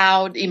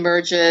crowd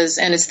emerges,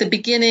 and it's the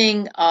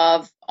beginning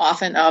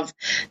often of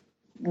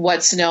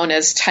what's known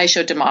as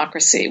Taisho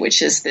democracy,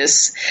 which is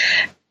this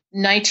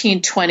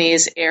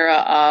 1920s era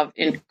of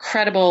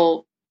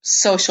incredible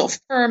social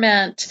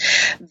ferment,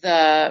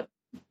 the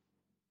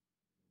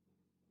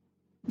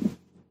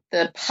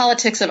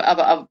politics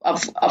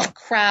of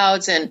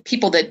crowds and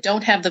people that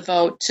don't have the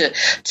vote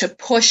to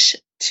push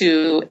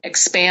to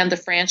expand the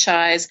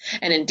franchise.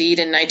 And indeed,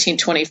 in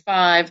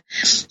 1925,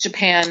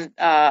 Japan,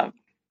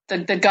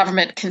 the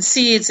government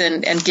concedes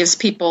and gives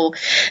people,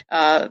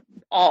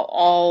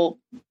 all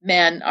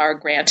men are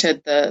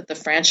granted the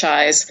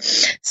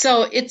franchise.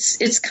 So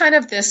it's kind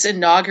of this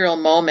inaugural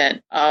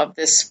moment of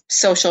this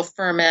social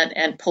ferment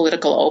and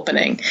political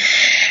opening.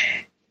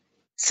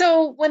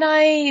 So when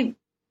I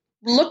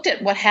looked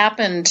at what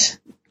happened,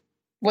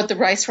 what the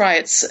rice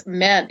riots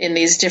meant in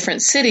these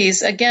different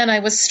cities, again, I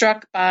was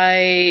struck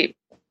by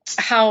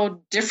how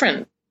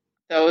different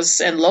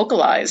those and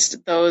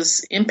localized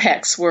those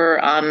impacts were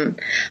on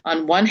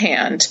one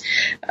hand.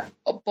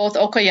 Both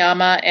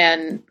Okayama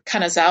and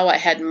Kanazawa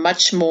had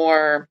much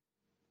more,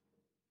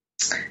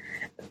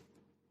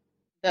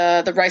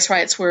 the rice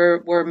riots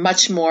were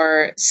much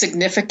more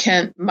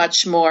significant,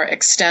 much more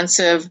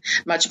extensive,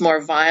 much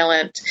more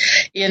violent.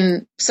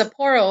 In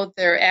Sapporo,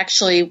 there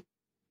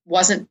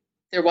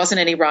wasn't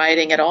any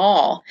rioting at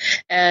all.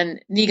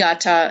 And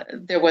Niigata,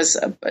 there was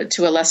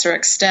to a lesser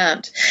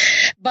extent.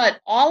 But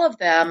all of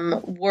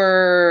them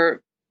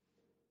were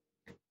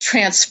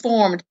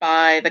transformed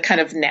by the kind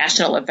of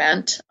national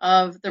event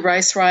of the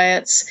rice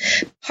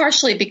riots,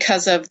 partially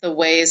because of the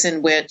ways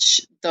in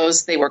which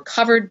they were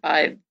covered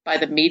by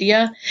the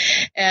media,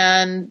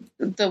 and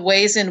the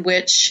ways in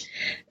which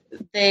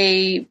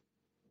their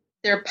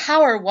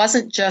power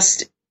wasn't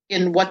just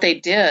in what they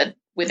did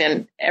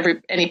within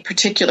any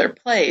particular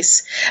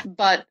place,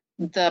 but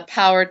the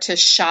power to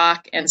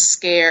shock and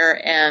scare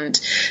and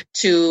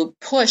to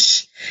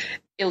push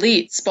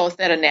elites, both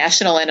at a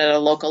national and at a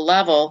local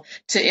level,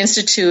 to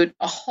institute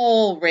a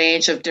whole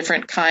range of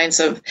different kinds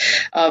of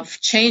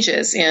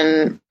changes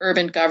in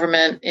urban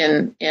government,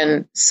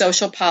 in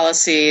social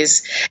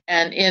policies,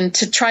 and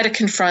to try to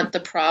confront the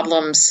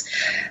problems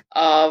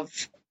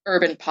of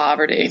urban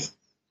poverty.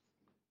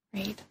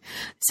 Great.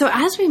 So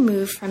as we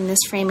move from this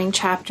framing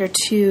chapter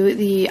to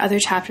the other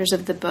chapters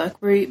of the book,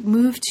 we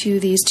move to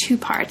these two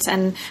parts.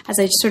 And as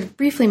I sort of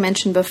briefly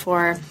mentioned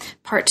before,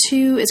 part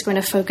 2 is going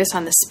to focus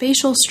on the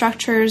spatial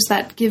structures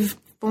that give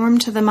form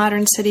to the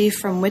modern city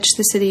from which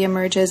the city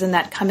emerges and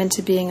that come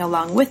into being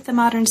along with the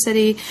modern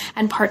city.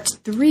 And part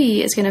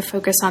 3 is going to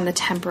focus on the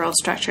temporal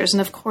structures.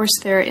 And of course,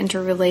 they're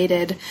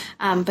interrelated,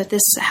 but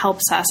this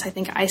helps us, I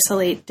think,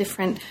 isolate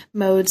different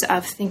modes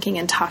of thinking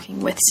and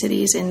talking with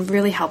cities in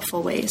really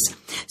helpful ways.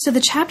 So the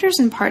chapters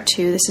in part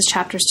 2, this is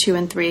chapters 2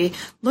 and 3,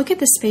 look at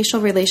the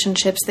spatial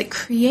relationships that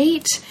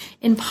create,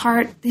 in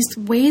part, these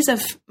ways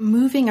of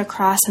moving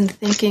across and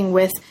thinking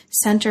with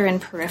center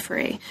and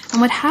periphery.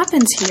 And what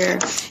happens here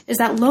is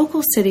that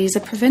local cities, the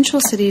provincial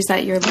cities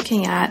that you're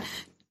looking at,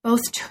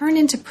 both turn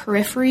into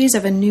peripheries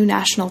of a new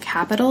national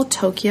capital,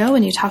 Tokyo,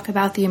 and you talk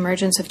about the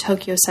emergence of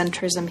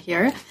Tokyo-centrism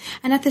here,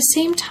 and at the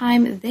same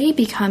time, they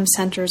become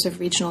centers of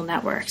regional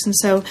networks. And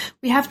so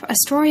we have a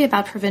story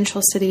about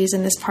provincial cities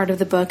in this part of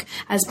the book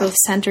as both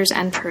centers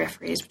and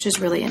peripheries, which is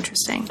really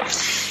interesting.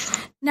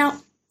 Now,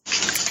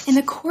 In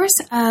the course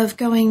of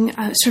going,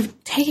 sort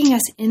of taking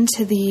us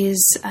into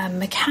these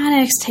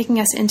mechanics, taking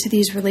us into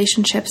these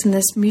relationships and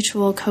this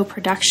mutual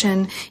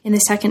co-production in the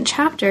second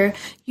chapter,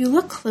 you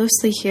look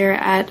closely here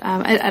at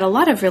a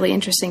lot of really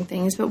interesting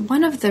things. But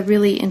one of the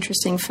really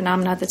interesting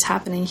phenomena that's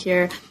happening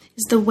here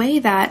is the way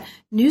that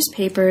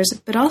newspapers,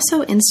 but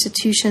also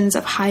institutions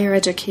of higher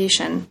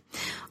education,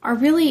 are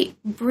really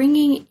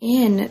bringing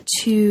in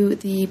to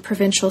the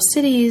provincial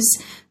cities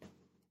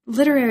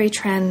literary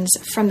trends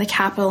from the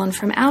capital and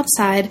from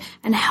outside,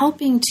 and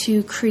helping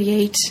to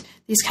create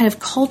these kind of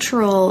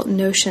cultural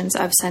notions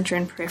of center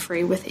and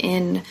periphery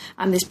within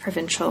these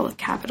provincial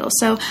capitals.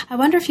 So I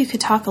wonder if you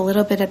could talk a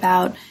little bit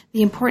about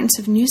the importance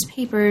of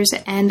newspapers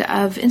and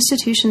of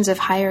institutions of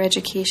higher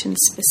education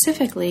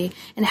specifically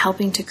in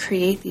helping to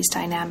create these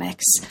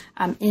dynamics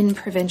in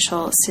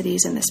provincial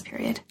cities in this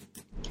period.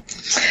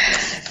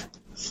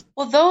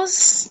 Well,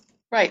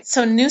 right.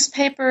 So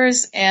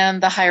newspapers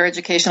and the higher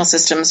educational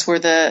systems were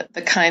the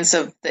kinds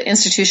of the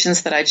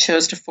institutions that I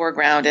chose to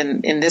foreground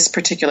in this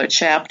particular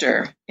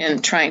chapter,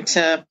 in trying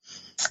to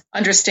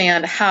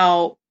understand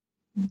how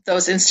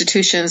those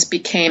institutions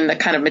became the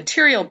kind of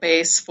material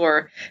base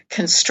for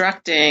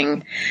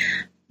constructing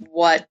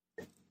what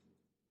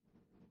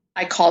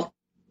I call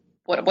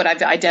what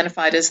I've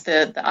identified as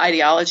the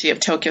ideology of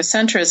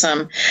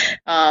Tokyo-centrism.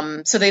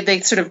 So they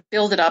sort of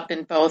build it up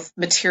in both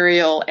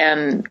material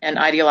and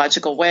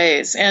ideological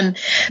ways. And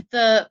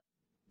the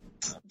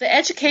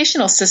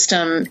educational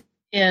system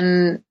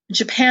in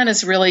Japan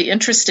is really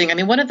interesting. I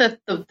mean, one of the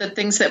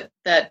things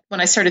that when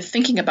I started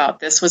thinking about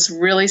this was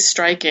really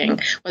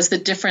striking was the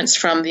difference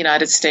from the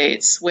United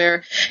States,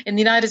 where in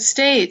the United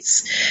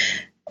States,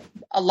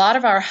 a lot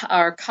of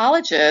our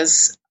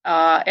colleges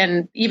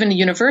and even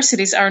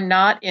universities are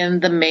not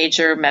in the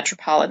major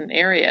metropolitan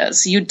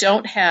areas. You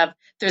don't have,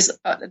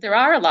 there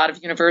are a lot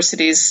of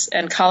universities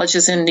and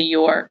colleges in New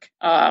York,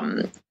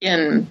 in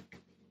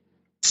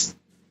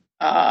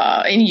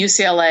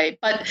UCLA,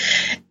 but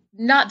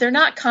they're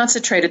not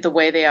concentrated the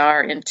way they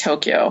are in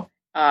Tokyo.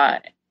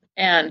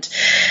 And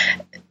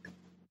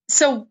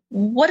so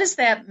what does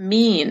that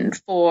mean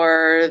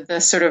for the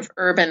sort of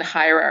urban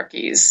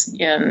hierarchies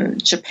in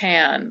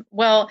Japan?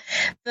 Well,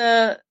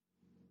 the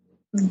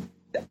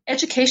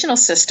educational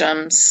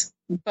systems,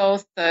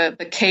 both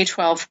the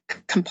K-12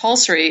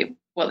 compulsory,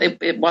 well,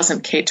 it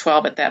wasn't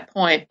K-12 at that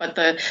point, but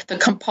the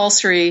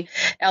compulsory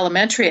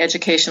elementary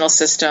educational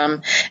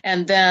system,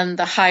 and then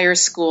the higher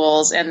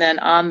schools, and then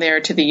on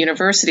there to the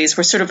universities,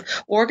 were sort of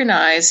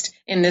organized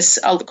in this,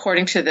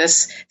 according to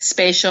this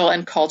spatial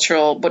and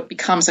cultural, what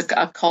becomes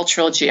a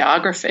cultural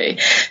geography,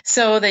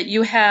 so that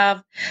you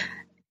have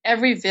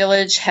every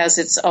village has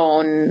its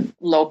own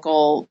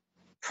local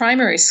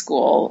primary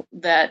school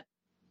that,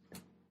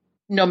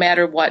 no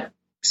matter what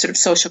sort of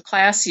social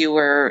class you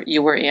were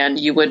in,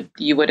 you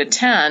would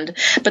attend.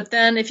 But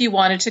then if you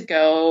wanted to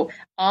go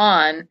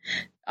on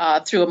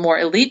through a more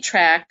elite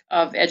track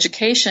of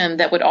education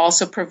that would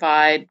also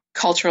provide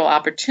cultural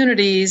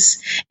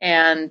opportunities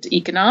and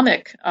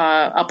economic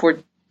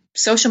upward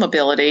social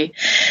mobility,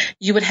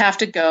 you would have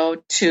to go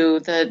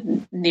to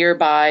the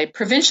nearby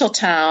provincial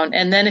town.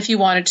 And then if you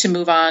wanted to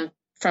move on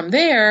from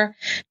there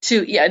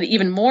to an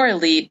even more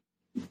elite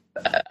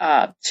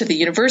to the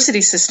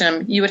university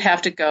system, you would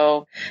have to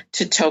go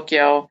to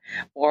Tokyo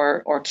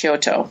or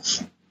Kyoto.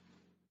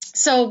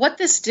 So what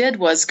this did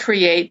was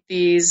create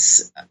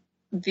these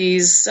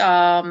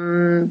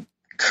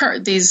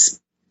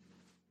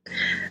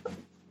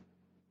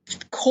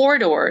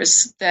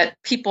corridors that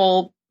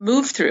people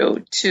moved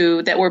through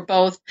that were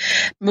both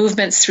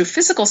movements through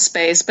physical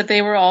space, but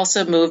they were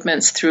also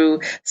movements through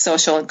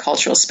social and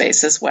cultural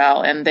space as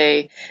well. And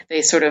they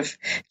sort of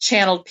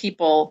channeled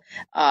people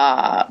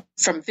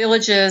from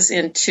villages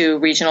into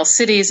regional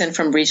cities, and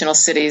from regional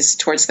cities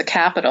towards the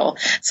capital.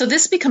 So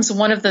this becomes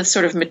one of the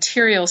sort of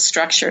material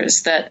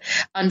structures that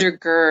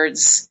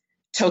undergirds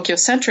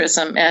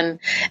Tokyo-centrism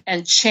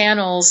and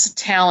channels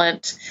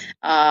talent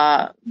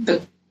and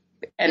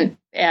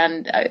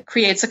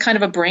creates a kind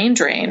of a brain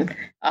drain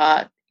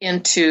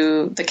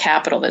into the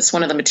capital. That's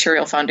one of the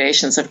material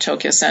foundations of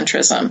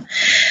Tokyo-centrism.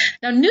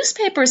 Now,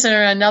 newspapers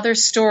are another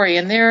story,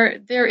 and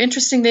they're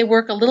interesting. They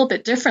work a little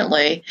bit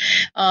differently.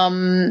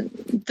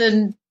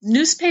 The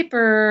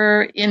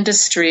newspaper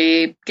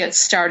industry gets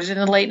started in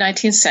the late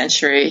 19th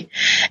century,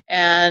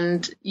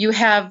 and you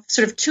have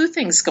sort of two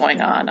things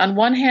going on. On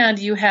one hand,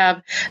 you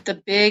have the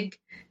big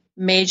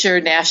major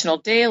national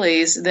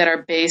dailies that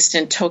are based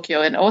in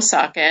Tokyo and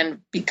Osaka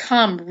and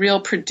become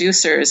real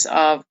producers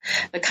of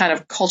the kind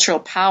of cultural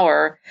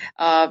power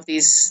of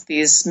these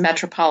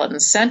metropolitan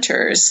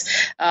centers.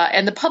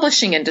 And the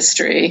publishing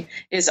industry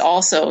is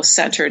also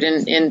centered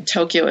in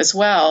Tokyo as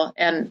well,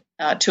 and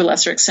to a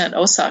lesser extent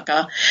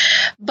Osaka.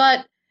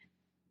 But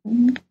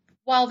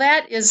while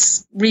that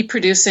is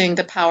reproducing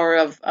the power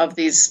of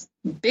these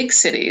big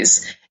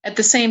cities, at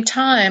the same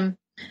time,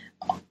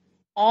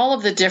 all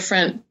of the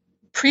different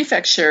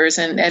prefectures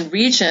and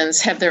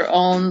regions have their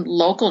own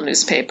local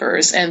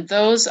newspapers, and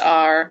those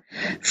are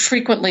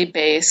frequently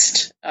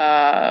based,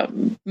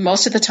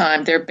 most of the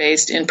time, they're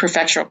based in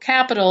prefectural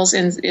capitals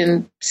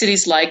in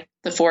cities like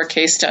the 4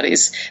 case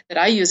studies that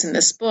I use in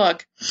this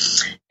book.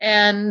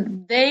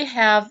 And they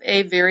have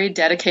a very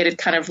dedicated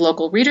kind of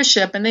local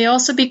readership, and they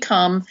also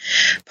become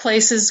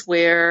places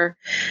where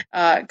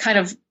kind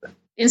of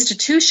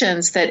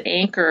institutions that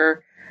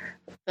anchor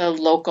the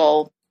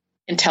local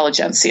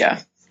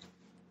intelligentsia.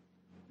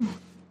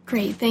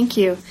 Great, thank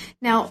you.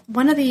 Now,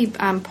 one of the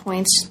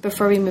points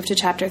before we move to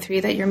Chapter 3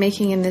 that you're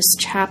making in this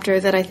chapter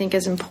that I think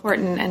is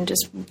important and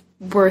just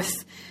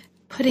worth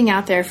putting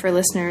out there for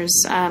listeners,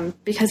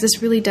 because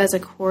this really does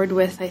accord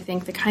with, I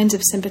think, the kinds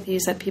of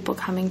sympathies that people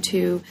coming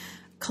to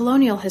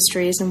colonial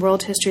histories and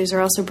world histories are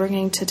also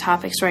bringing to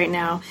topics right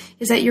now,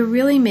 is that you're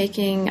really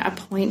making a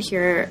point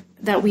here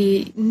that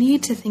we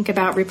need to think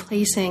about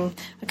replacing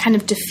a kind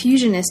of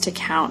diffusionist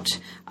account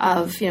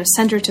of,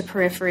 center to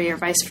periphery or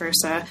vice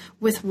versa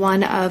with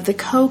one of the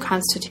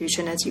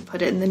co-constitution, as you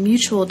put it, and the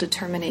mutual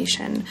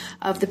determination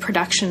of the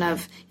production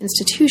of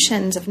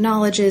institutions, of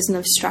knowledges, and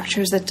of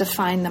structures that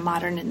define the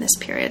modern in this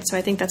period. So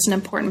I think that's an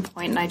important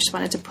point, and I just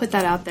wanted to put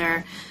that out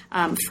there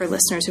for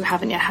listeners who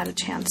haven't yet had a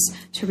chance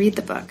to read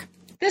the book.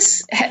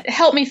 This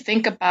helped me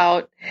think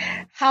about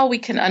how we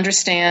can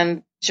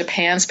understand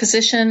Japan's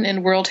position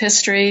in world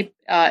history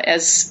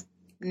as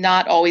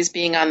not always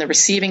being on the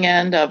receiving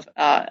end of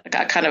a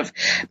kind of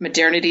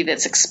modernity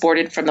that's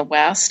exported from the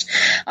West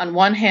on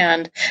one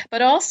hand,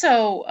 but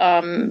also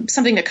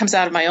something that comes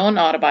out of my own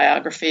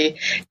autobiography,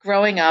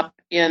 growing up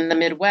in the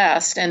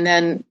Midwest and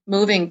then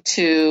moving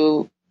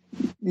to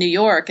New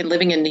York and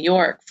living in New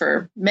York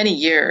for many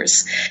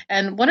years.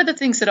 And one of the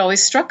things that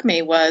always struck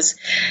me was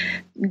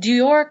New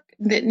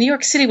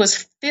York City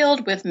was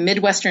filled with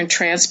Midwestern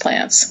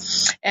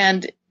transplants.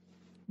 And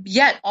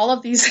yet all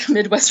of these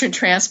Midwestern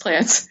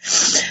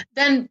transplants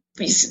then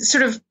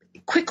sort of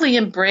quickly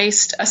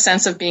embraced a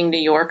sense of being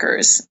New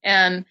Yorkers.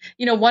 And,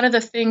 one of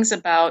the things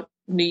about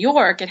New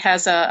York, it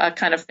has a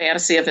kind of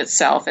fantasy of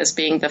itself as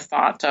being the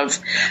font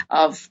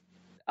of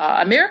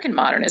American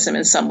modernism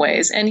in some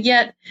ways. And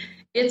yet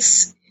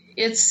it's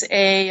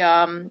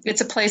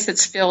a place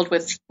that's filled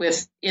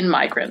with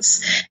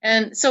immigrants.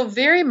 And so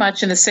very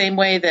much in the same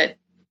way that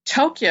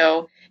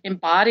Tokyo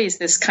embodies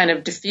this kind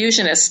of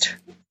diffusionist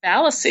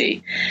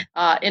fallacy,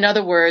 in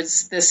other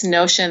words, this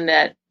notion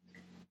that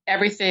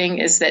everything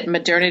is that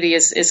modernity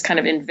is kind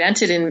of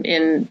invented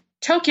in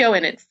Tokyo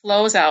and it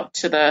flows out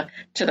to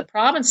the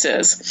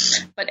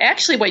provinces. But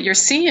actually what you're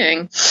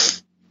seeing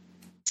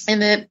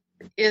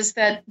is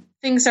that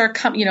things are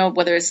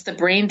whether it's the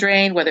brain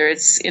drain, whether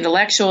it's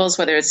intellectuals,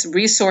 whether it's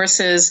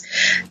resources,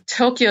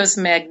 Tokyo's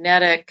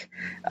magnetic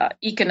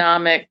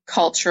economic,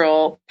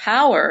 cultural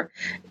power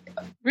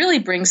really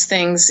brings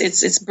things,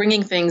 it's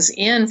bringing things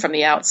in from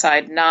the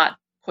outside, not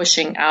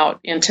pushing out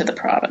into the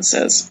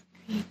provinces.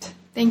 Great.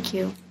 Thank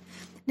you.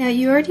 Now,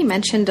 you already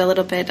mentioned a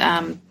little bit,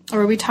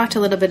 or we talked a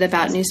little bit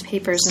about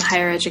newspapers and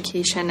higher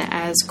education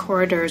as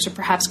corridors or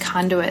perhaps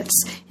conduits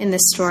in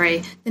this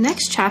story. The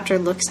next chapter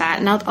looks at,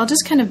 and I'll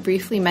just kind of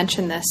briefly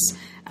mention this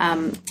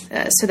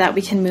so that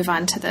we can move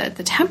on to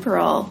the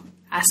temporal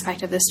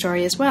aspect of this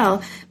story as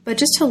well. But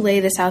just to lay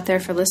this out there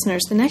for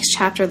listeners, the next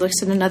chapter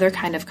looks at another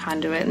kind of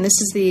conduit, and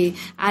this is the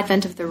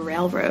advent of the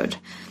railroad.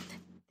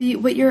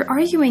 What you're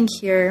arguing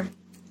here,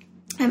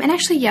 and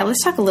actually,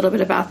 let's talk a little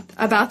bit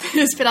about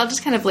this, but I'll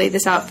just kind of lay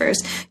this out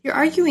first. You're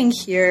arguing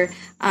here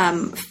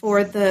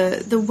for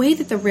the way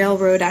that the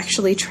railroad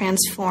actually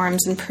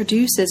transforms and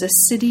produces a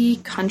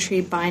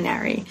city-country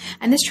binary.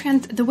 And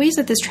the ways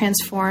that this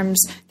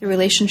transforms the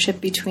relationship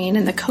between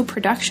and the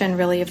co-production,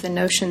 really, of the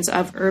notions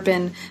of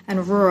urban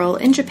and rural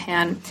in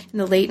Japan in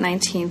the late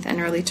 19th and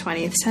early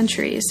 20th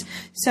centuries.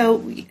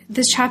 So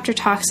this chapter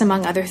talks,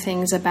 among other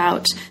things,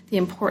 about the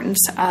importance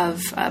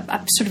of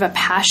sort of a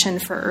passion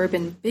for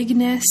urban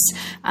bigness,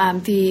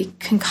 the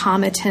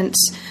concomitant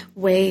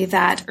way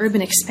that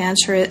urban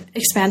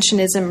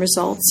expansionism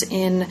results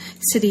in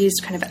cities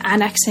kind of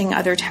annexing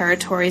other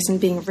territories and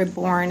being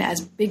reborn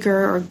as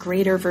bigger or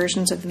greater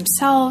versions of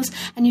themselves.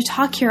 And you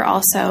talk here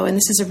also, and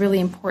this is a really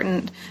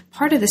important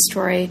part of the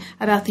story,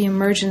 about the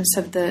emergence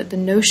of the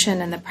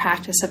notion and the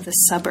practice of the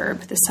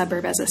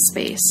suburb as a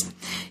space.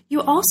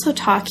 You also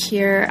talk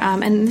here,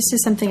 and this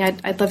is something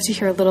I'd love to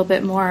hear a little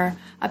bit more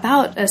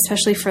about,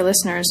 especially for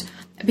listeners,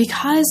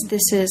 because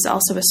this is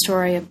also a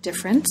story of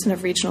difference and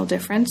of regional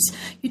difference.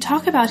 You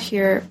talk about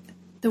here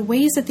the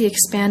ways that the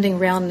expanding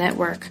rail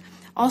network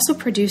also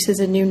produces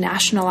a new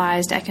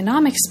nationalized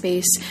economic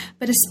space,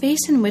 but a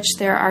space in which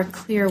there are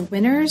clear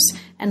winners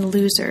and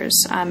losers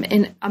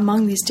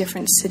among these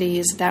different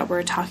cities that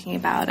we're talking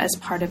about as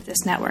part of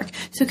this network.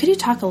 So could you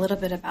talk a little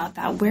bit about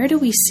that? Where do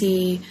we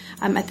see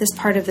at this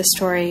part of the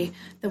story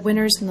the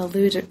winners and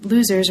the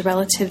losers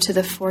relative to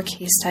the 4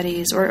 case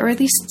studies, or at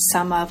least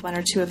some of 1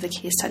 or 2 of the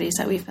case studies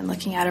that we've been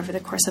looking at over the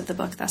course of the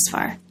book thus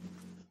far?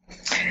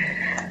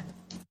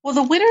 Well,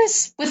 the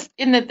winners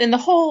in the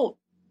whole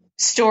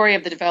story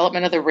of the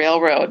development of the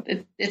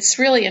railroad, it's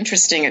really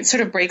interesting. It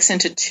sort of breaks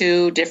into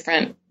two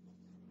different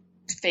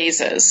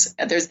phases.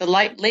 There's the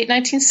late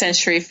 19th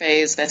century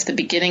phase. That's the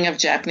beginning of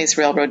Japanese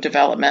railroad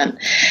development.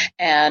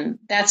 And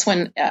that's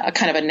when a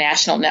kind of a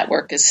national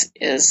network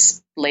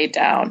is laid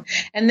down.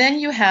 And then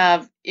you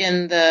have,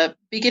 in the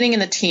beginning in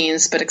the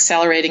teens, but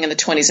accelerating in the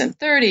 20s and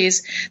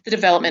 30s, the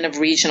development of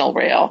regional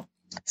rail.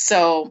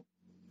 So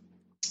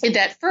in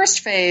that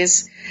first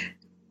phase,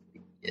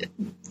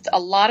 a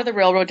lot of the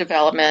railroad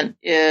development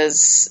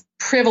is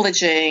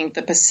privileging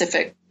the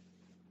Pacific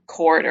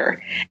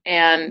corridor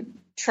and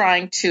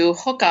trying to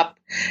hook up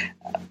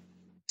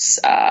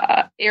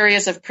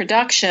areas of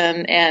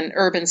production and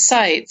urban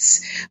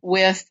sites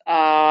with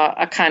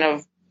a kind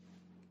of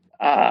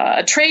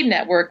a trade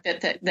network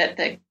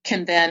that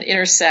can then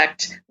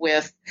intersect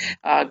with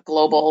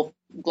global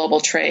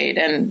trade.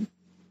 And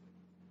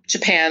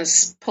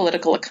Japan's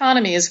political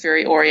economy is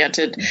very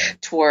oriented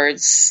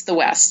towards the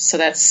West. So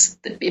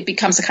it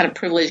becomes a kind of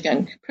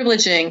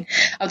privileging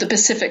of the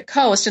Pacific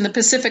coast. And the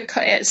Pacific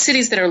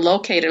cities that are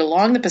located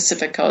along the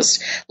Pacific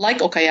coast, like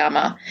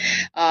Okayama,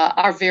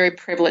 are very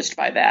privileged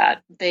by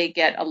that. They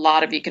get a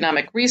lot of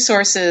economic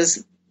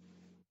resources.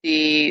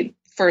 The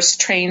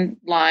first train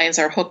lines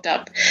are hooked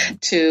up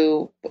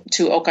to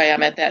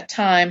Okayama at that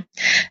time.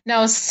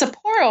 Now,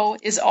 Sapporo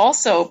is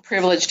also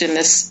privileged in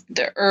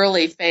the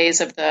early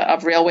phase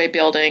of railway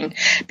building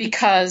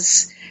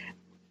because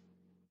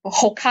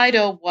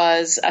Hokkaido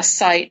was a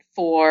site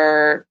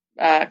for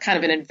kind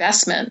of an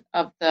investment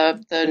of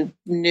the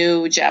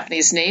new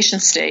Japanese nation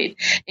state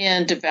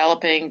in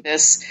developing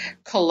this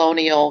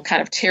colonial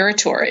kind of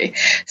territory.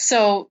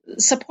 So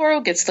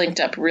Sapporo gets linked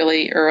up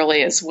really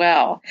early as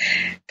well.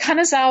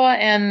 Kanazawa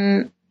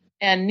and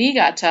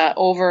Niigata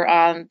over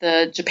on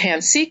the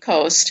Japan Sea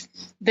coast,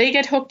 they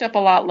get hooked up a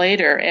lot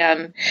later,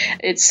 and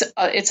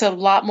it's a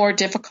lot more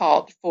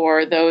difficult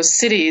for those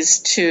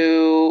cities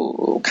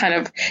to kind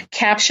of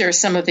capture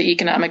some of the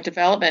economic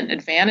development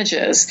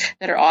advantages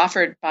that are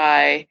offered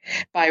by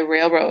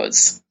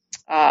railroads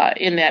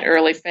in that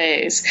early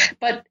phase.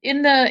 But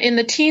in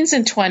the teens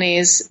and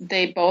 20s,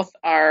 they both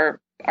are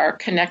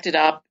connected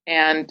up,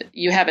 and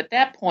you have at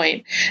that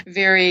point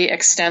very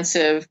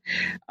extensive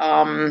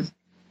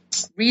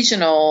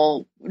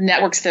regional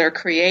networks that are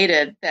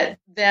created that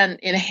then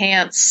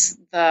enhance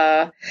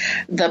the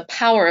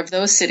power of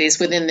those cities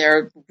within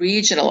their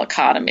regional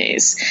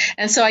economies.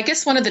 And so I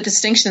guess one of the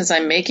distinctions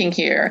I'm making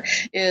here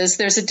is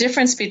there's a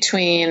difference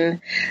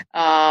between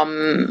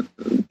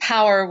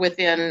power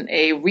within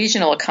a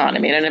regional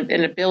economy and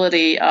an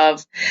ability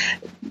of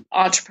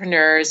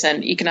entrepreneurs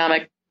and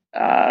economic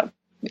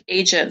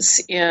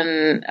agents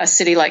in a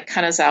city like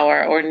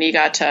Kanazawa or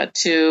Niigata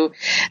to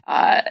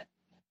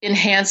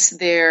enhance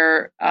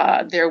their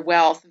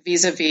wealth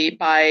vis-a-vis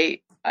by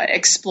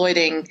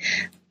exploiting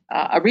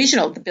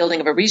the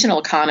building of a regional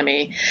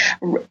economy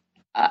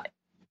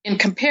in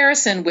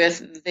comparison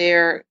with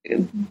their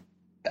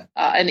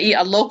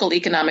a local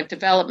economic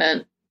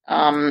development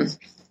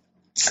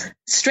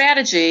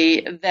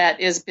strategy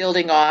that is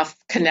building off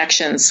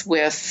connections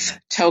with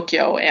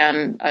Tokyo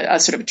and a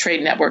sort of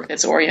trade network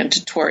that's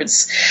oriented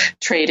towards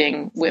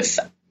trading with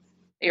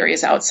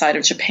areas outside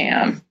of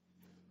Japan.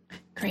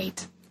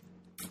 Great.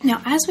 Now,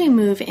 as we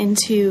move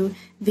into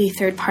the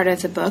third part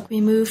of the book,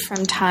 we move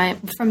from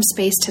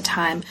space to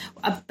time,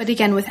 but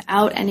again,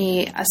 without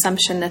any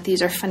assumption that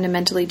these are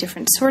fundamentally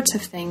different sorts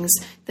of things.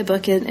 The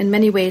book, in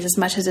many ways, as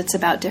much as it's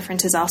about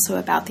difference, is also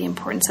about the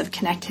importance of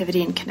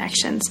connectivity and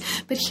connections.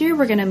 But here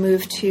we're going to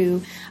move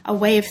to a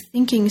way of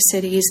thinking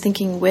cities,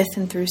 thinking with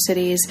and through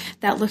cities,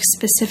 that looks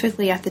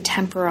specifically at the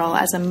temporal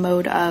as a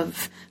mode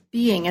of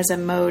being, as a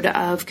mode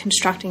of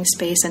constructing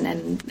space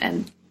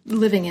and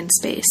living in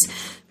space.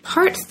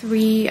 Part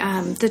 3,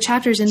 the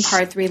chapters in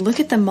Part 3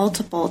 look at the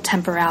multiple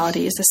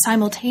temporalities, the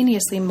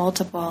simultaneously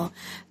multiple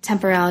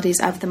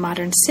temporalities of the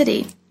modern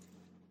city.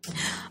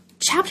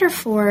 Chapter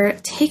 4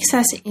 takes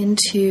us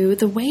into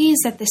the ways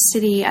that the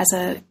city as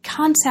a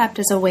concept,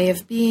 as a way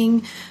of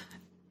being,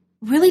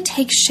 really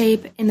takes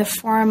shape in the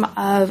form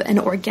of an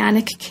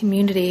organic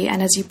community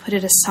and, as you put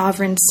it, a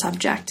sovereign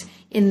subject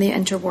in the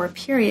interwar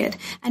period.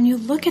 And you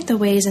look at the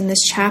ways in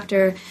this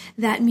chapter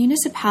that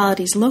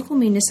municipalities, local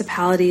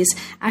municipalities,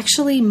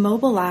 actually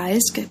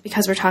mobilized,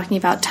 because we're talking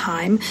about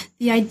time,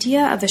 the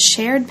idea of a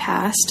shared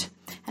past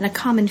and a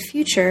common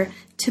future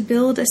to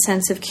build a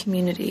sense of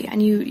community.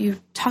 And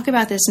you talk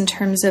about this in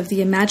terms of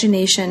the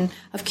imagination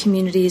of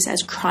communities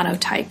as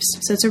chronotypes.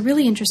 So it's a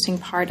really interesting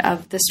part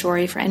of the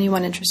story for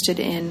anyone interested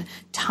in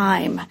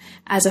time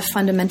as a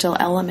fundamental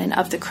element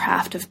of the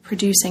craft of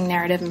producing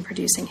narrative and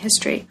producing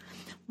history.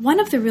 One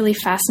of the really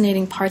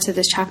fascinating parts of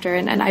this chapter,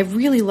 and I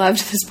really loved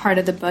this part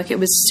of the book, it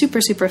was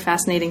super, super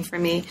fascinating for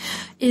me,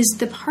 is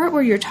the part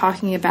where you're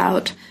talking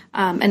about,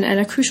 and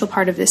a crucial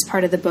part of this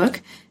part of the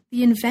book,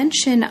 the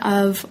invention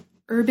of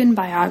urban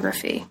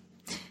biography.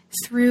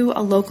 through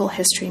a local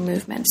history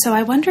movement. So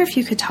I wonder if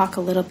you could talk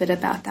a little bit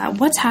about that.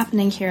 What's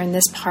happening here in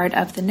this part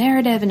of the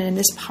narrative and in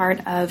this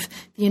part of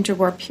the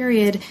interwar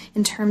period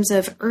in terms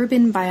of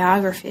urban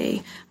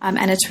biography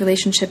and its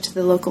relationship to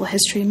the local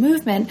history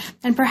movement?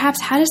 And perhaps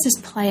how does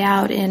this play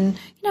out in,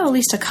 at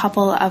least a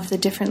couple of the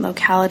different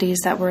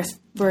localities that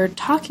we're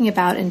talking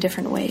about in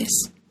different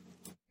ways?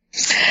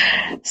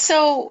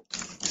 So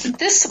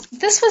this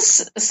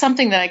was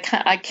something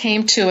that I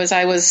came to as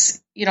I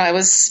was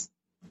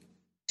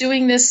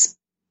doing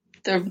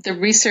the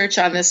research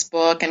on this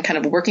book and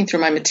kind of working through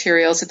my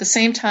materials. At the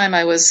same time,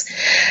 I was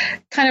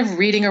kind of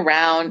reading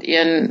around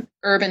in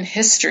urban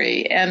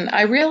history, and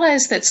I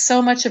realized that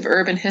so much of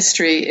urban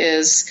history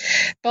is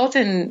both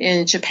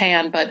in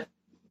Japan, but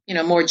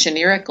more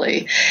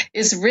generically,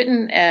 is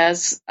written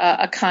as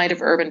a kind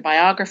of urban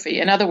biography.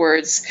 In other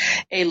words,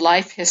 a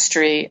life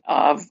history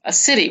of a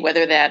city,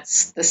 whether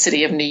that's the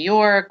city of New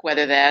York,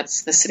 whether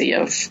that's the city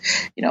of,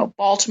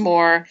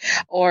 Baltimore,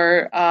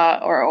 or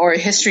a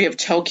history of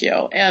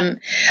Tokyo. And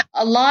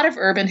a lot of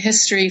urban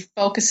history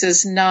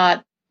focuses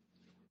not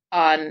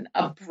on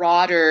a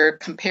broader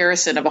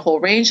comparison of a whole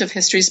range of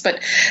histories,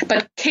 but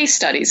case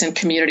studies and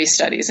community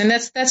studies, and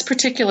that's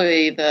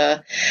particularly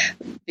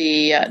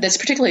that's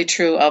particularly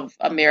true of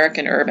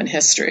American urban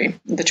history,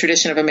 the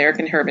tradition of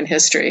American urban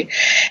history.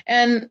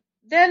 And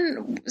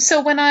then,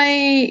 so when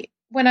I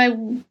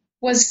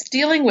was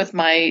dealing with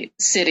my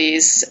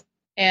cities,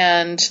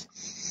 and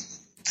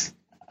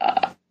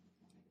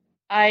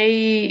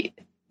I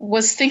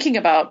was thinking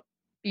about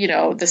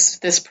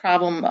this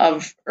problem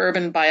of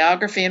urban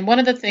biography. And one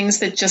of the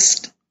things that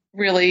just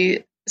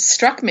really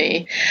struck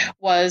me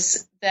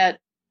was that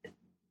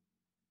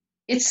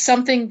it's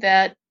something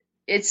that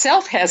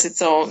itself has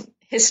its own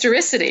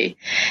historicity,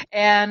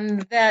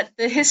 and that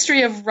the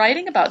history of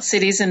writing about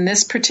cities in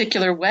this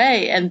particular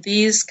way and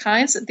the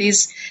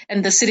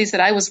cities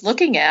that I was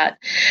looking at,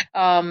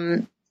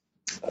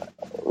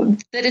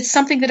 that it's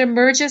something that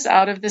emerges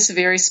out of this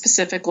very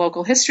specific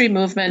local history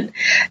movement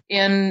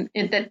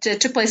that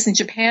took place in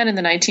Japan in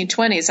the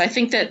 1920s. I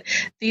think that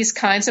these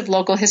kinds of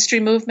local history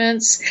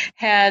movements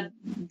had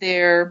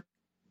their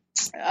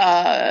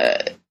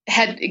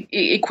had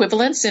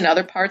equivalents in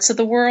other parts of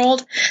the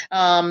world.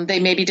 They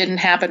maybe didn't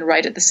happen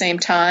right at the same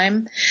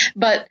time,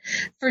 but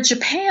for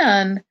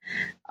Japan,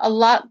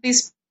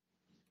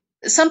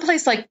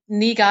 someplace like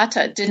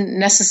Niigata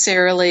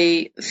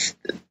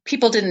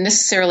people didn't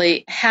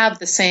necessarily have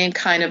the same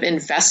kind of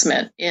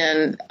investment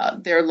in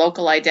their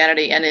local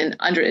identity and in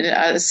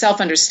a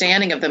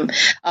self-understanding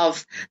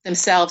of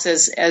themselves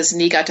as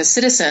Niigata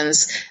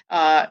citizens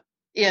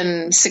in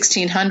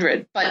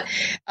 1600. But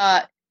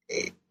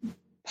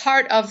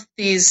part of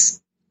this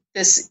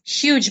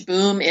huge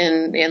boom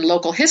in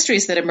local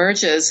histories that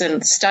emerges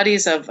and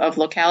studies of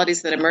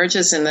localities that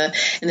emerges in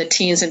the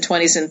teens and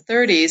 20s and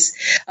 30s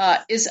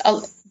is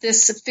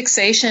this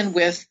fixation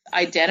with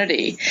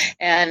identity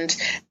and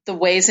the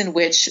ways in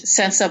which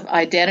sense of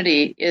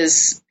identity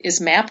is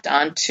mapped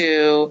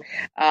onto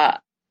a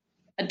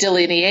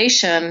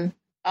delineation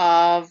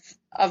of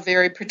a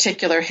very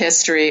particular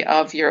history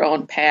of your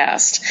own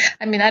past.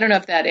 I mean, I don't know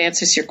if that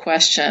answers your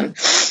question.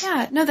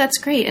 Yeah, no, that's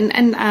great.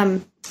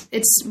 And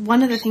it's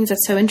one of the things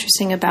that's so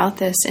interesting about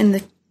this in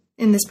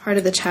this part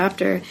of the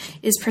chapter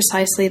is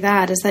precisely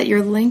that, is that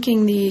you're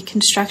linking the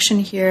construction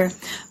here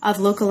of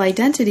local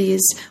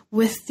identities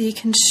with the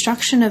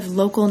construction of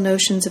local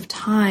notions of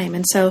time.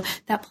 And so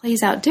that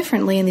plays out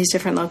differently in these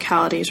different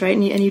localities, right?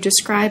 And you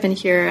describe in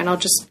here, and I'll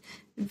just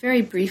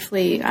very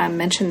briefly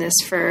mention this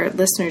for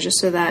listeners just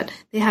so that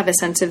they have a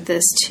sense of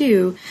this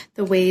too,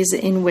 the ways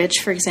in which,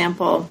 for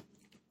example,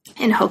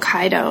 in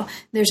Hokkaido,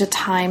 there's a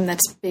time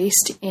that's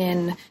based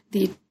in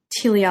the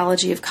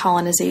teleology of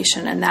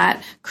colonization, and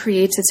that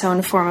creates its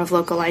own form of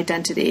local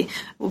identity,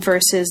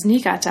 versus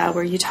Niigata,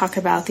 where you talk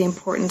about the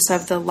importance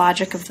of the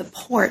logic of the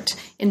port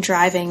in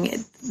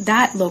driving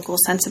that local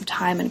sense of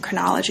time and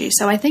chronology.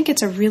 So I think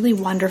it's a really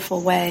wonderful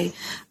way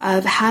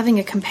of having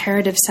a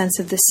comparative sense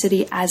of the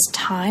city as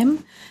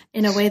time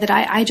in a way that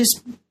I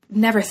just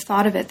never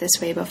thought of it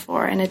this way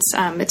before. And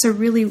it's a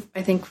really,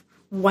 I think,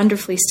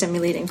 wonderfully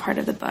stimulating part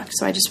of the book.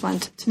 So I just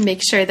want to make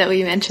sure that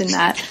we mention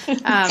that.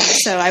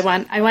 So I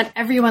want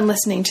everyone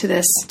listening to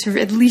this to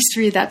at least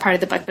read that part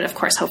of the book, but of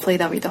course, hopefully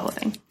they'll read the whole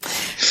thing.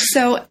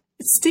 So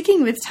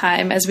sticking with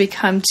time, as we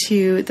come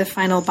to the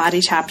final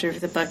body chapter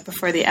of the book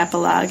before the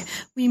epilogue,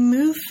 we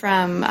move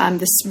from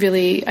this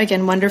really,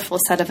 again, wonderful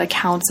set of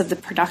accounts of the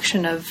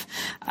production of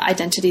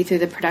identity through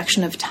the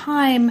production of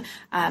time,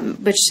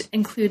 which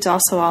includes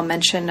also, I'll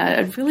mention,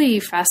 a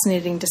really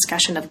fascinating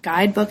discussion of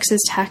guidebooks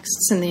as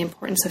texts and the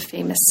importance of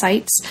famous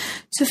sites,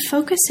 to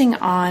focusing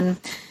on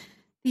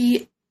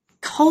the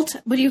cult,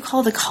 what do you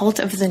call the cult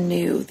of the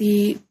new,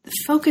 the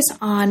focus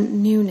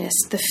on newness,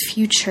 the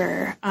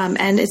future,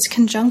 and its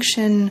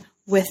conjunction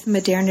with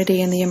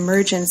modernity and the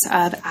emergence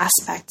of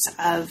aspects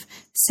of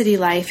city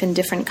life in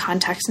different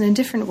contexts and in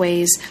different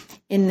ways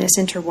in this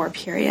interwar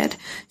period.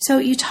 So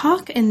you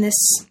talk in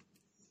this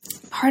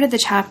part of the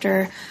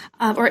chapter,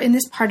 or in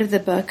this part of the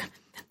book,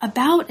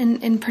 about,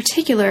 in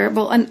particular,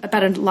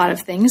 about a lot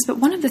of things, but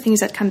one of the things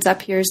that comes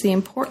up here is the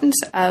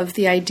importance of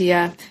the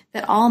idea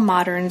that all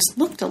moderns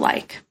looked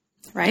alike,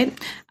 right?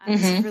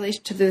 In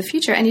relation to the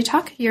future. And you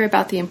talk here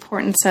about the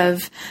importance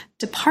of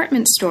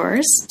department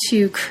stores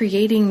to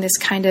creating this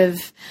kind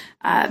of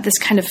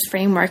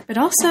framework, but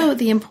also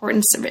the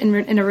importance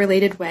in a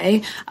related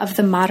way of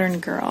the modern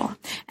girl.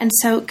 And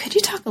so could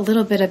you talk a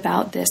little bit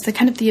about this,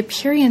 the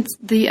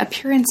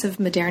appearance of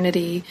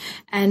modernity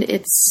and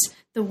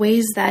the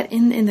ways that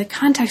in the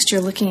context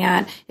you're looking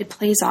at, it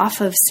plays off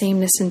of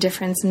sameness and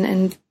difference.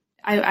 And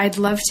I'd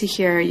love to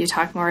hear you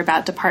talk more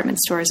about department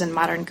stores and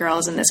modern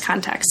girls in this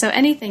context. So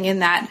anything in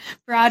that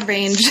broad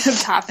range of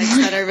topics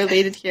that are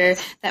related here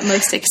that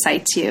most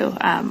excites you,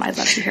 I'd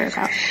love to hear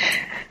about.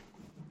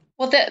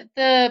 Well,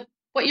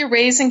 what you're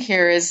raising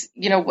here is,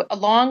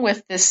 along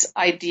with this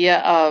idea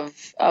of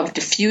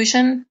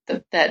diffusion,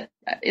 that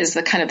is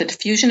the kind of the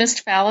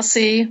diffusionist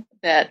fallacy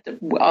that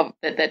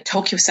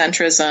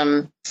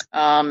Tokyo-centrism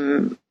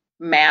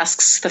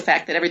masks the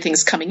fact that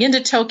everything's coming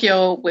into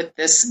Tokyo with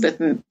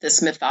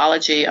this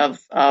mythology of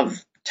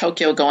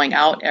Tokyo going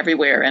out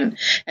everywhere and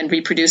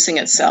reproducing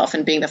itself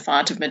and being the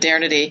font of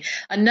modernity.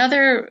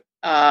 Another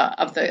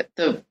of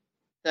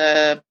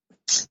the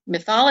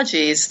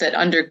mythologies that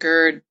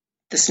undergird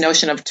this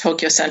notion of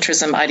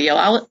Tokyo-centrism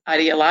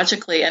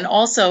ideologically, and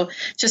also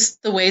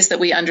just the ways that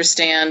we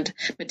understand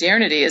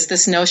modernity, is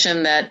this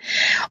notion that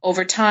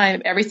over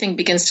time everything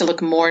begins to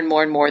look more and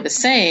more and more the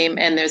same,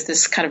 and there's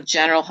this kind of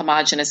general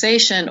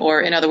homogenization,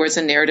 or in other words,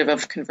 a narrative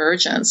of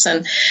convergence.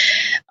 And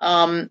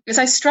as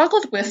I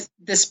struggled with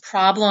this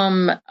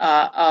problem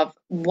of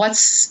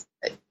what's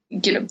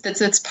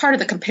that's part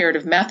of the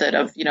comparative method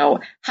of,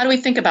 how do we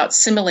think about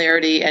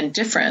similarity and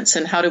difference,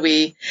 and how do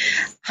we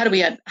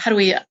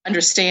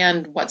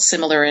understand what's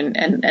similar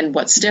and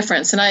what's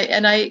difference? And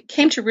I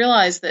came to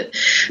realize that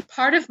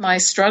part of my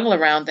struggle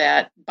around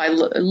that, by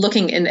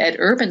looking at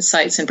urban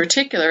sites in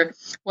particular,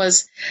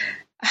 was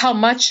how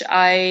much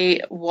I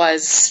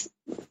was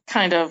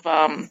kind of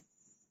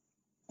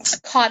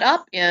caught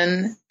up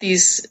in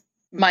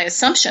my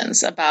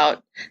assumptions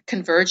about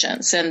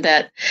convergence, and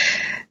that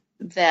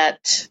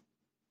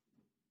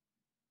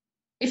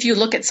if you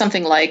look at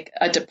something like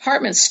a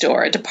department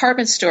store,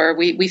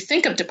 we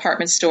think of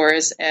department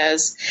stores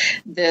as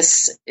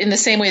this, in the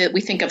same way that we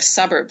think of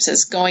suburbs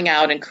as going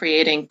out and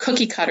creating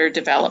cookie cutter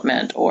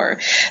development, or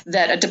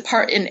that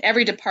in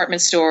every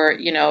department store,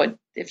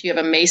 if you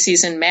have a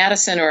Macy's in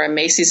Madison or a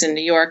Macy's in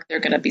New York, they're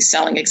going to be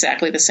selling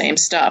exactly the same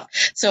stuff.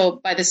 So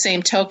by the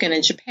same token,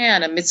 in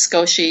Japan, a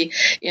Mitsukoshi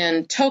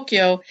in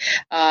Tokyo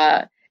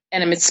and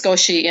a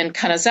Mitsukoshi in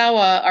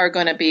Kanazawa are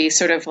going to be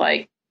sort of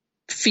like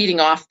feeding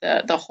off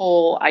the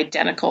whole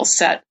identical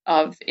set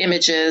of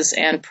images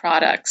and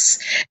products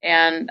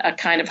and a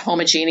kind of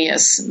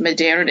homogeneous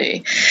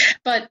modernity.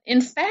 But in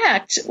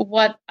fact,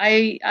 what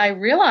I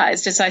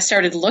realized as I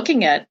started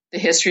looking at the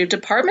history of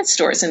department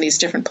stores in these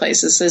different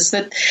places is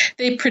that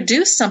they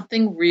produce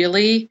something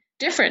really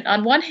different.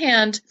 On one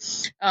hand,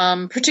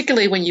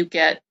 particularly when you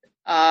get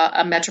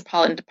a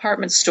metropolitan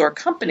department store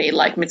company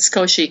like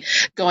Mitsukoshi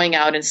going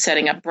out and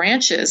setting up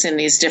branches in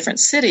these different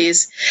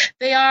cities,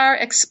 they are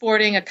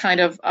exporting a kind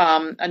of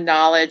a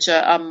knowledge,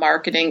 a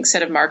marketing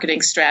set of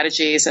marketing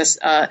strategies,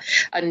 a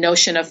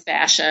notion of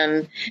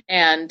fashion,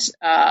 and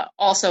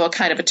also a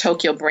kind of a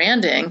Tokyo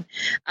branding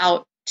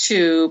out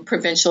to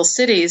provincial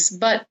cities.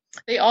 But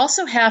they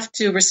also have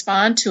to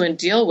respond to and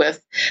deal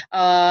with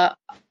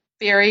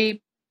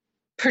very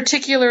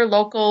particular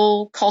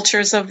local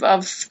cultures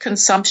of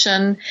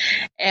consumption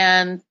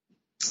and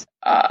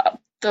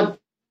the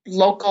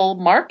local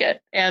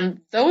market.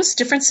 And those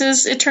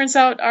differences, it turns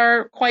out,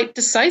 are quite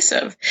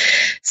decisive.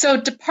 So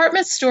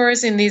department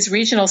stores in these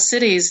regional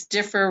cities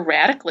differ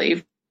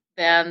radically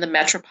than the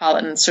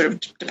metropolitan sort of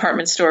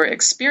department store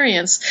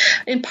experience,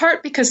 in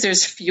part because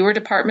there's fewer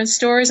department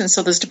stores, and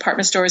so those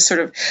department stores sort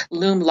of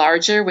loom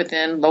larger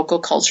within local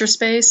culture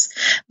space.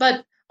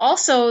 But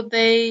also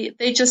they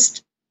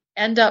just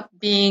end up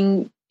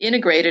being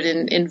integrated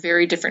in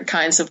very different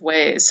kinds of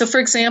ways. So, for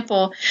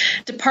example,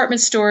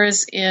 department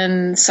stores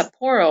in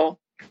Sapporo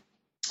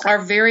are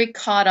very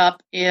caught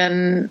up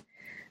in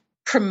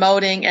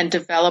promoting and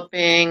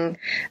developing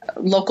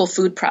local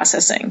food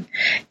processing,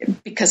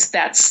 because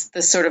that's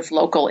the sort of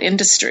local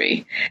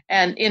industry.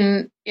 And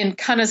in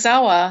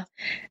Kanazawa,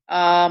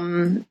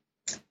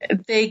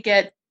 they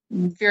get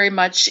very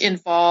much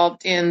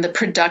involved in the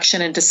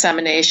production and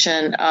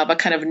dissemination of a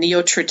kind of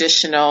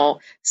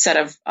neo-traditional set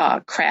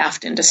of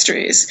craft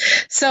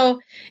industries.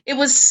 So that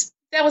was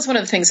one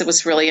of the things that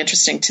was really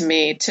interesting to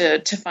me,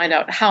 to find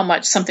out how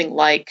much something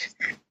like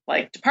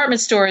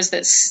department stores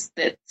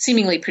that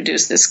seemingly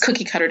produce this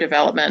cookie cutter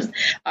development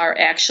are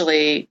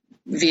actually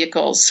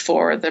vehicles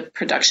for the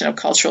production of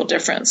cultural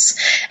difference.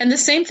 And the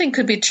same thing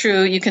could be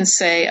true, you can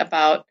say,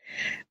 about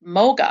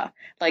Moga.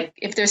 Like,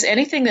 if there's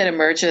anything that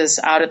emerges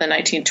out of the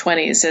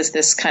 1920s as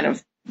this kind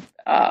of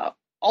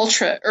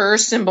ultra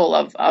symbol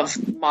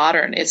of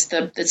modern, it's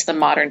the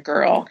modern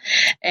girl.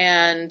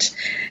 And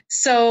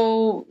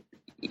so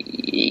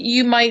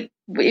you might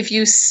if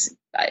you,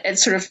 at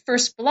sort of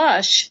first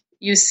blush,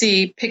 you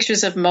see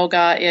pictures of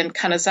Moga in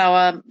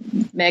Kanazawa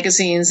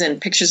magazines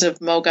and pictures of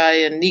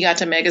Moga in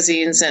Niigata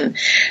magazines. And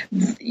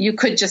you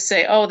could just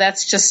say, oh,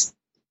 that's just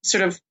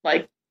sort of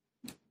like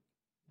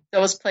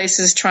those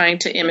places trying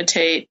to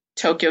imitate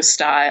Tokyo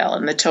style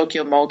and the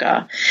Tokyo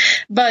Moga.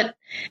 But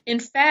in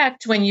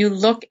fact, when you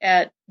look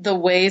at the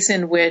ways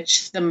in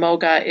which the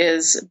Moga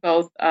is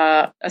both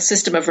a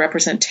system of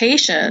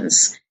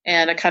representations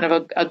and a kind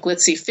of a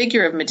glitzy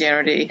figure of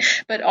modernity,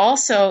 but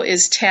also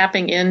is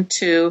tapping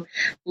into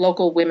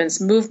local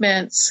women's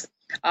movements,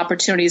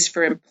 opportunities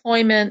for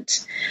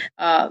employment,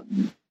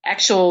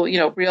 actual,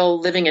 real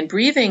living and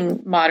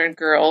breathing modern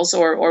girls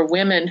or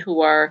women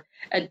who are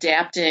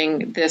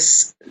adapting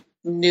this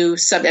new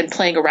and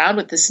playing around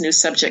with this new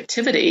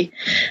subjectivity,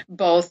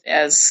 both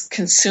as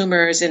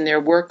consumers in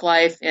their work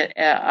life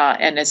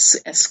and as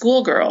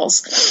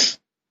schoolgirls,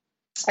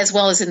 as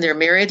well as in their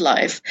married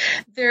life.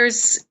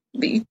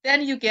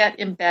 Then you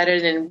get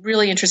embedded in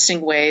really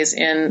interesting ways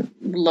in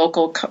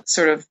local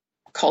sort of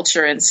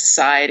culture and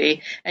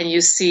society, and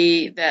you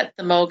see that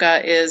the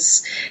Moga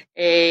is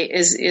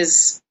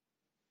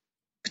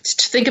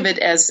to think of it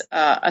as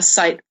a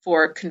site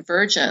for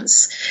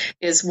convergence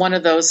is one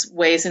of those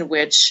ways in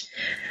which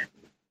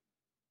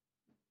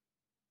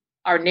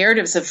our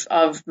narratives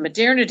of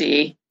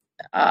modernity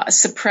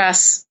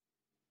suppress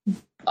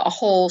a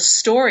whole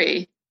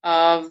story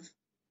of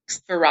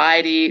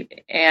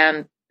variety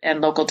and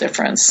local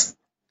difference.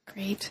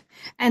 Great.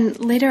 And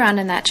later on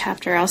in that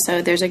chapter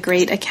also, there's a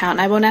great account.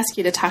 I won't ask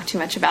you to talk too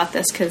much about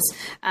this because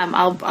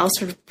I'll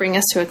sort of bring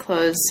us to a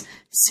close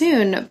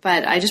soon,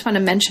 but I just want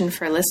to mention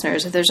for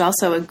listeners that there's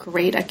also a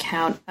great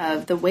account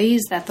of the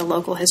ways that the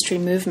local history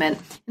movement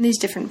in these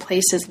different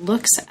places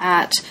looks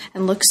at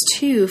and looks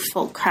to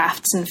folk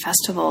crafts and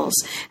festivals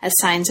as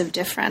signs of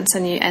difference.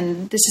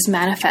 And this is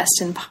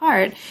manifest in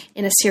part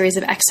in a series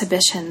of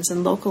exhibitions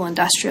and local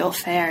industrial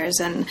fairs.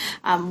 And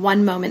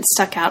one moment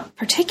stuck out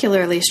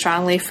particularly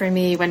strongly for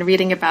me when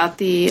reading about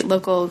the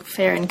local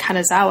fair in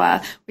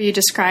Kanazawa, where you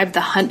described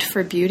the hunt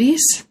for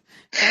beauties.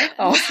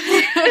 Oh,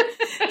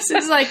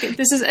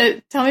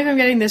 tell me if I'm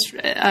getting this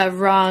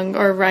wrong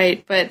or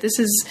right, but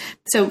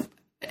so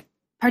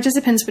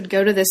participants would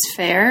go to this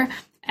fair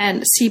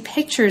and see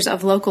pictures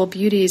of local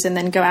beauties and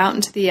then go out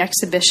into the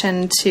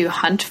exhibition to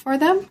hunt for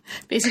them,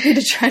 basically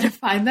to try to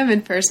find them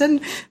in person,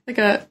 like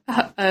a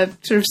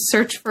sort of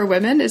search for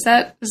women.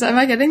 Am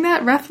I getting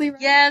that roughly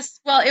right?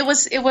 Yes. Well, it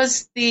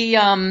was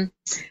the,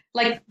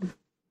 like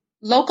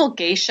local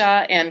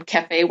geisha and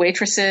cafe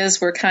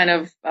waitresses were kind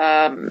of,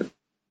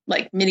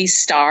 like mini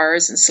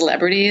stars and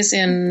celebrities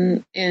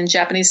in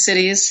Japanese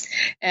cities.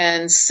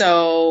 And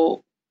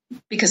so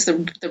because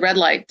the red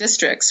light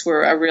districts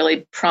were a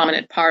really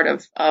prominent part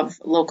of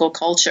local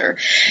culture.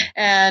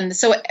 And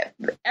so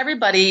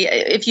everybody,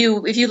 if you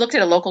looked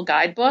at a local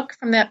guidebook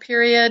from that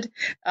period,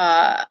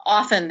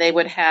 often they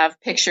would have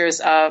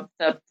pictures of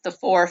the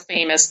four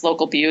famous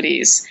local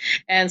beauties.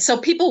 And so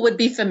people would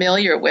be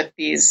familiar with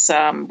these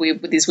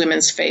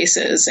women's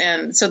faces.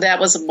 And so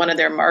that was one of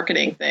their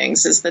marketing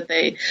things, is that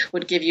they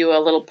would give you a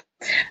little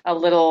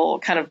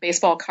kind of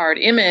baseball card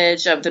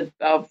image of the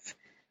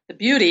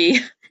beauty.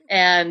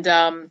 And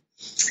then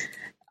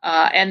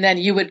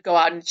you would go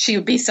out and she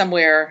would be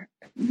somewhere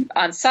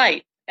on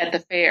site at the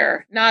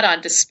fair, not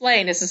on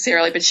display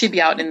necessarily, but she'd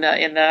be out in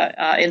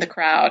the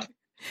crowd.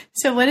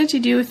 So what did you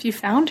do if you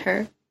found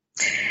her?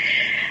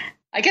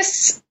 I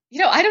guess,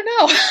 I don't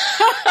know.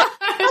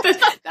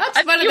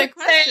 That's one of the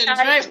questions,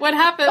 right? What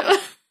happened?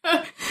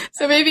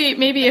 So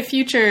maybe a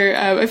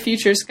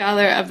future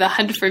scholar of the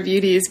hunt for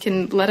beauties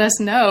can let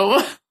us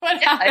know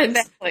what happens.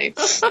 Exactly.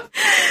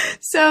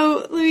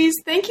 So, Louise,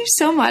 thank you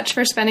so much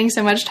for spending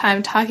so much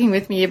time talking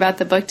with me about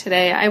the book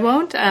today. I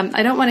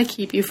don't want to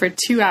keep you for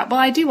 2 hours. Well,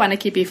 I do want to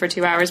keep you for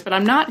 2 hours, but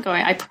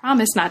I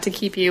promise not to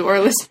keep you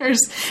or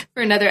listeners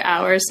for another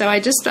hour. So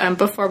I just,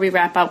 before we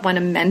wrap up, want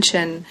to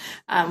mention,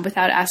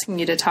 without asking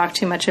you to talk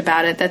too much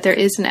about it, that there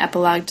is an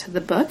epilogue to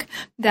the book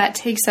that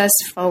takes us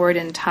forward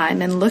in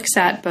time and looks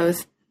at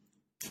both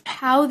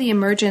how the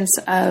emergence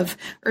of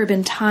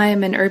urban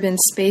time and urban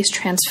space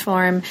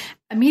transform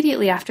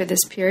immediately after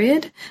this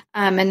period,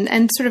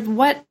 and sort of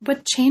what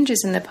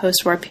changes in the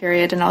post-war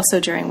period and also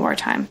during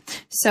wartime.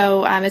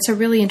 So it's a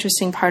really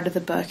interesting part of the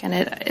book, and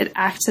it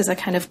acts as a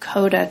kind of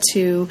coda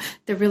to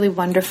the really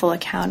wonderful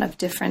account of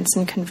difference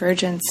and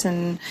convergence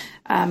and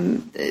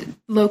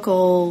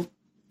local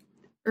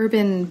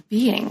urban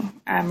being,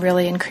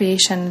 really, in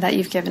creation that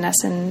you've given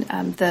us in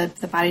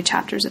the body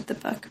chapters of the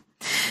book.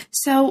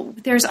 So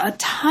there's a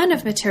ton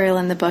of material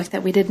in the book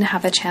that we didn't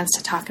have a chance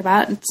to talk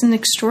about. It's an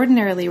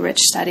extraordinarily rich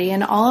study,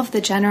 and all of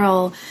the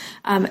general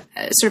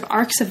sort of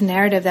arcs of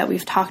narrative that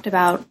we've talked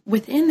about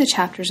within the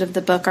chapters of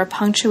the book are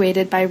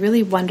punctuated by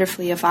really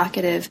wonderfully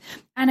evocative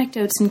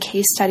anecdotes and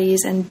case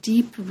studies and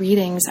deep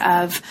readings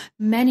of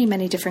many,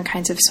 many different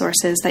kinds of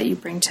sources that you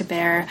bring to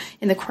bear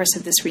in the course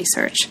of this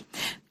research.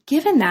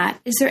 Given that,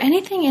 is there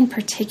anything in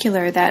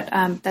particular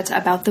that's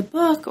about the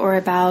book or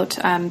about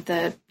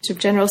the sort of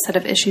general set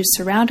of issues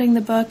surrounding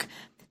the book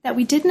that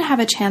we didn't have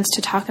a chance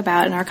to talk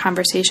about in our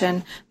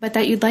conversation, but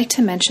that you'd like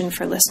to mention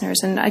for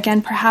listeners? And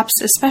again, perhaps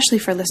especially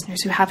for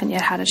listeners who haven't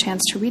yet had a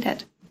chance to read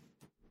it.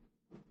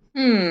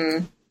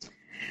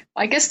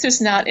 I guess there's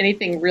not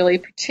anything really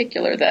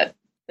particular that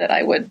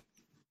I would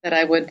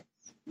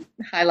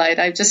highlight.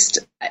 I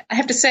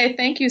have to say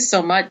thank you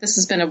so much. This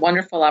has been a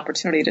wonderful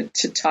opportunity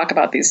to talk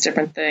about these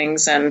different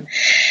things, and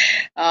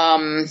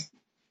I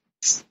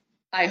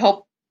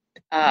hope,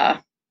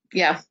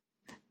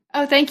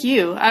 Oh, thank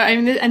you.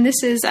 And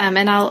this is,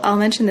 and I'll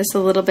mention this a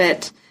little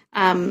bit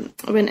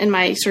when in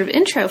my sort of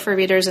intro for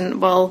readers,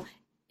 and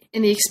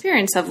in the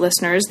experience of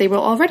listeners, they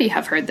will already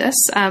have heard this,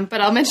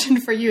 but I'll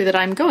mention for you that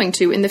I'm going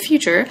to in the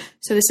future.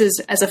 So this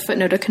is as a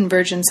footnote, a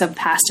convergence of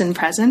past and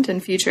present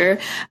and future.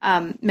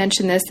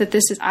 Mention this, that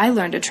I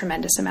learned a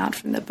tremendous amount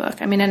from the book.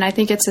 And I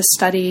think it's a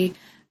study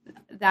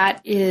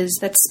that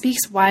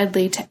speaks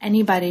widely to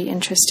anybody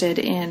interested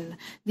in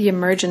the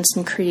emergence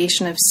and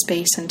creation of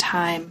space and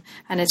time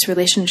and its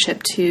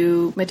relationship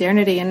to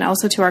modernity and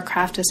also to our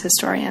craft as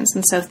historians.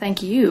 And so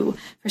thank you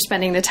for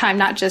spending the time,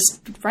 not just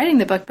writing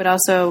the book, but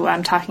also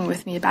talking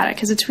with me about it,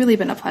 because it's really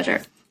been a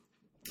pleasure.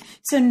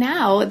 So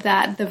now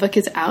that the book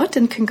is out,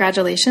 and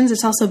congratulations,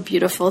 it's also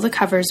beautiful. The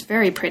cover is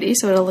very pretty,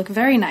 so it'll look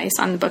very nice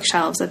on the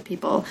bookshelves of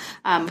people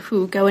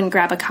who go and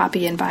grab a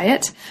copy and buy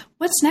it.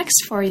 What's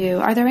next for you?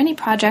 Are there any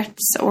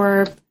projects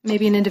or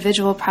maybe an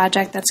individual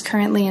project that's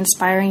currently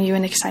inspiring you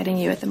and exciting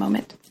you at the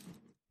moment?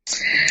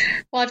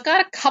 Well, I've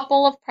got a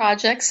couple of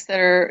projects that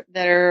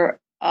are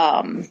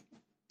I'm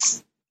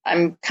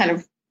kind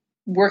of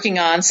working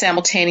on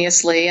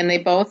simultaneously, and they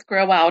both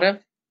grow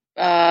out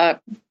of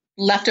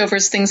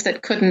leftovers, things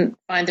that couldn't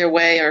find their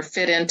way or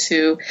fit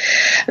into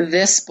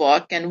this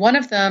book. And one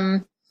of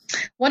the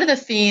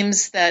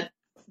themes that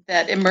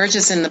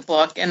emerges in the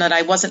book and that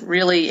I wasn't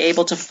really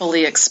able to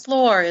fully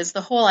explore is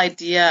the whole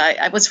idea.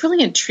 I was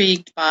really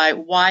intrigued by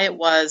why it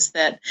was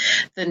that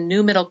the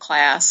new middle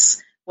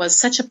class was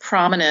such a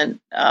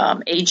prominent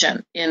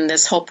agent in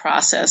this whole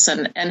process,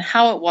 and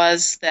how it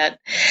was that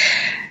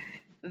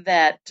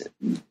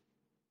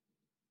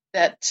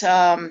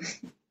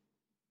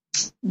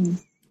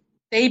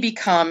they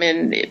become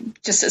in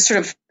just a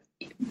sort of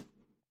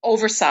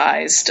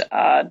oversized,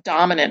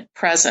 dominant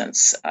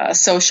presence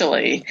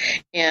socially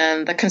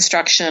in the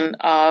construction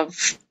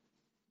of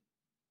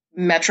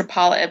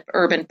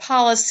urban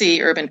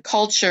policy, urban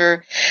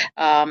culture,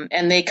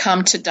 and they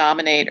come to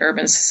dominate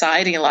urban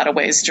society in a lot of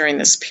ways during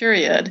this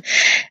period.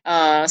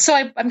 So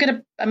I'm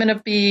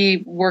gonna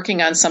be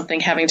working on something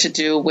having to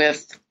do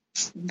with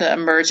the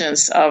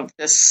emergence of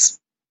this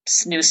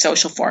new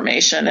social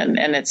formation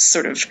and its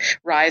sort of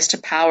rise to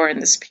power in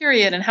this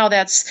period, and how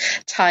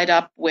that's tied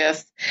up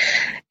with,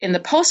 in the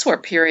post-war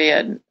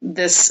period,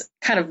 this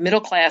kind of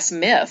middle-class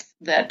myth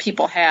that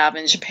people have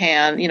in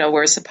Japan,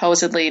 where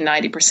supposedly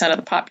 90% of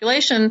the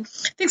population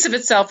thinks of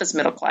itself as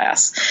middle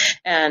class.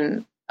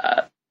 And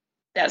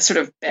that sort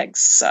of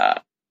begs,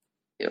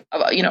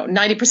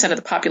 90% of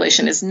the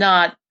population is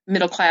not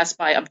middle class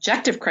by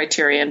objective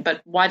criterion,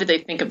 but why do they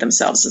think of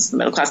themselves as the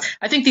middle class?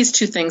 I think these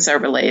two things are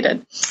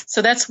related.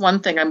 So that's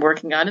one thing I'm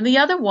working on. And the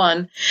other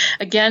one,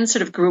 again,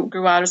 sort of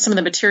grew out of some of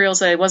the materials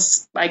that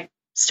I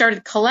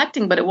started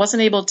collecting, but it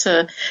wasn't able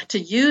to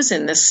use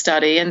in this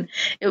study. And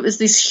it was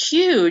this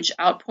huge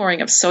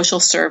outpouring of social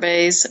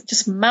surveys,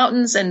 just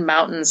mountains and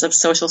mountains of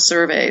social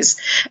surveys,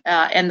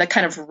 and the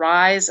kind of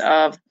rise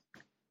of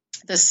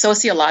the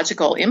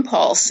sociological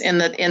impulse in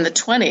the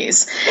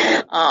 20s.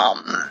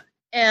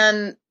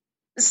 And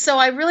so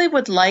I really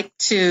would like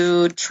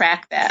to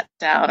track that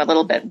down a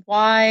little bit.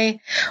 Why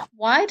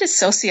does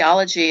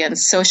sociology and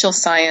social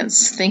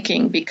science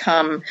thinking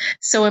become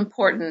so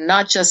important,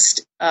 not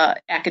just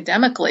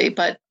academically,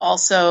 but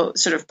also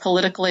sort of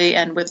politically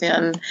and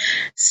within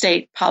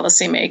state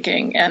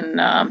policymaking?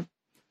 And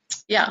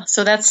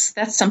so that's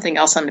something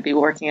else I'm going to be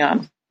working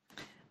on.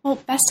 Well,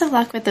 best of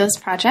luck with those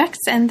projects,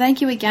 and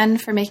thank you again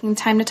for making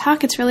time to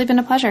talk. It's really been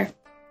a pleasure.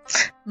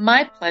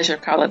 My pleasure,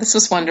 Carla. This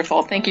was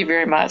wonderful. Thank you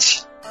very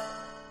much.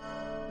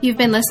 You've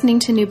been listening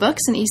to New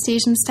Books in East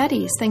Asian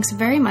Studies. Thanks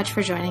very much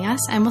for joining us,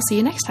 and we'll see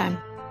you next time.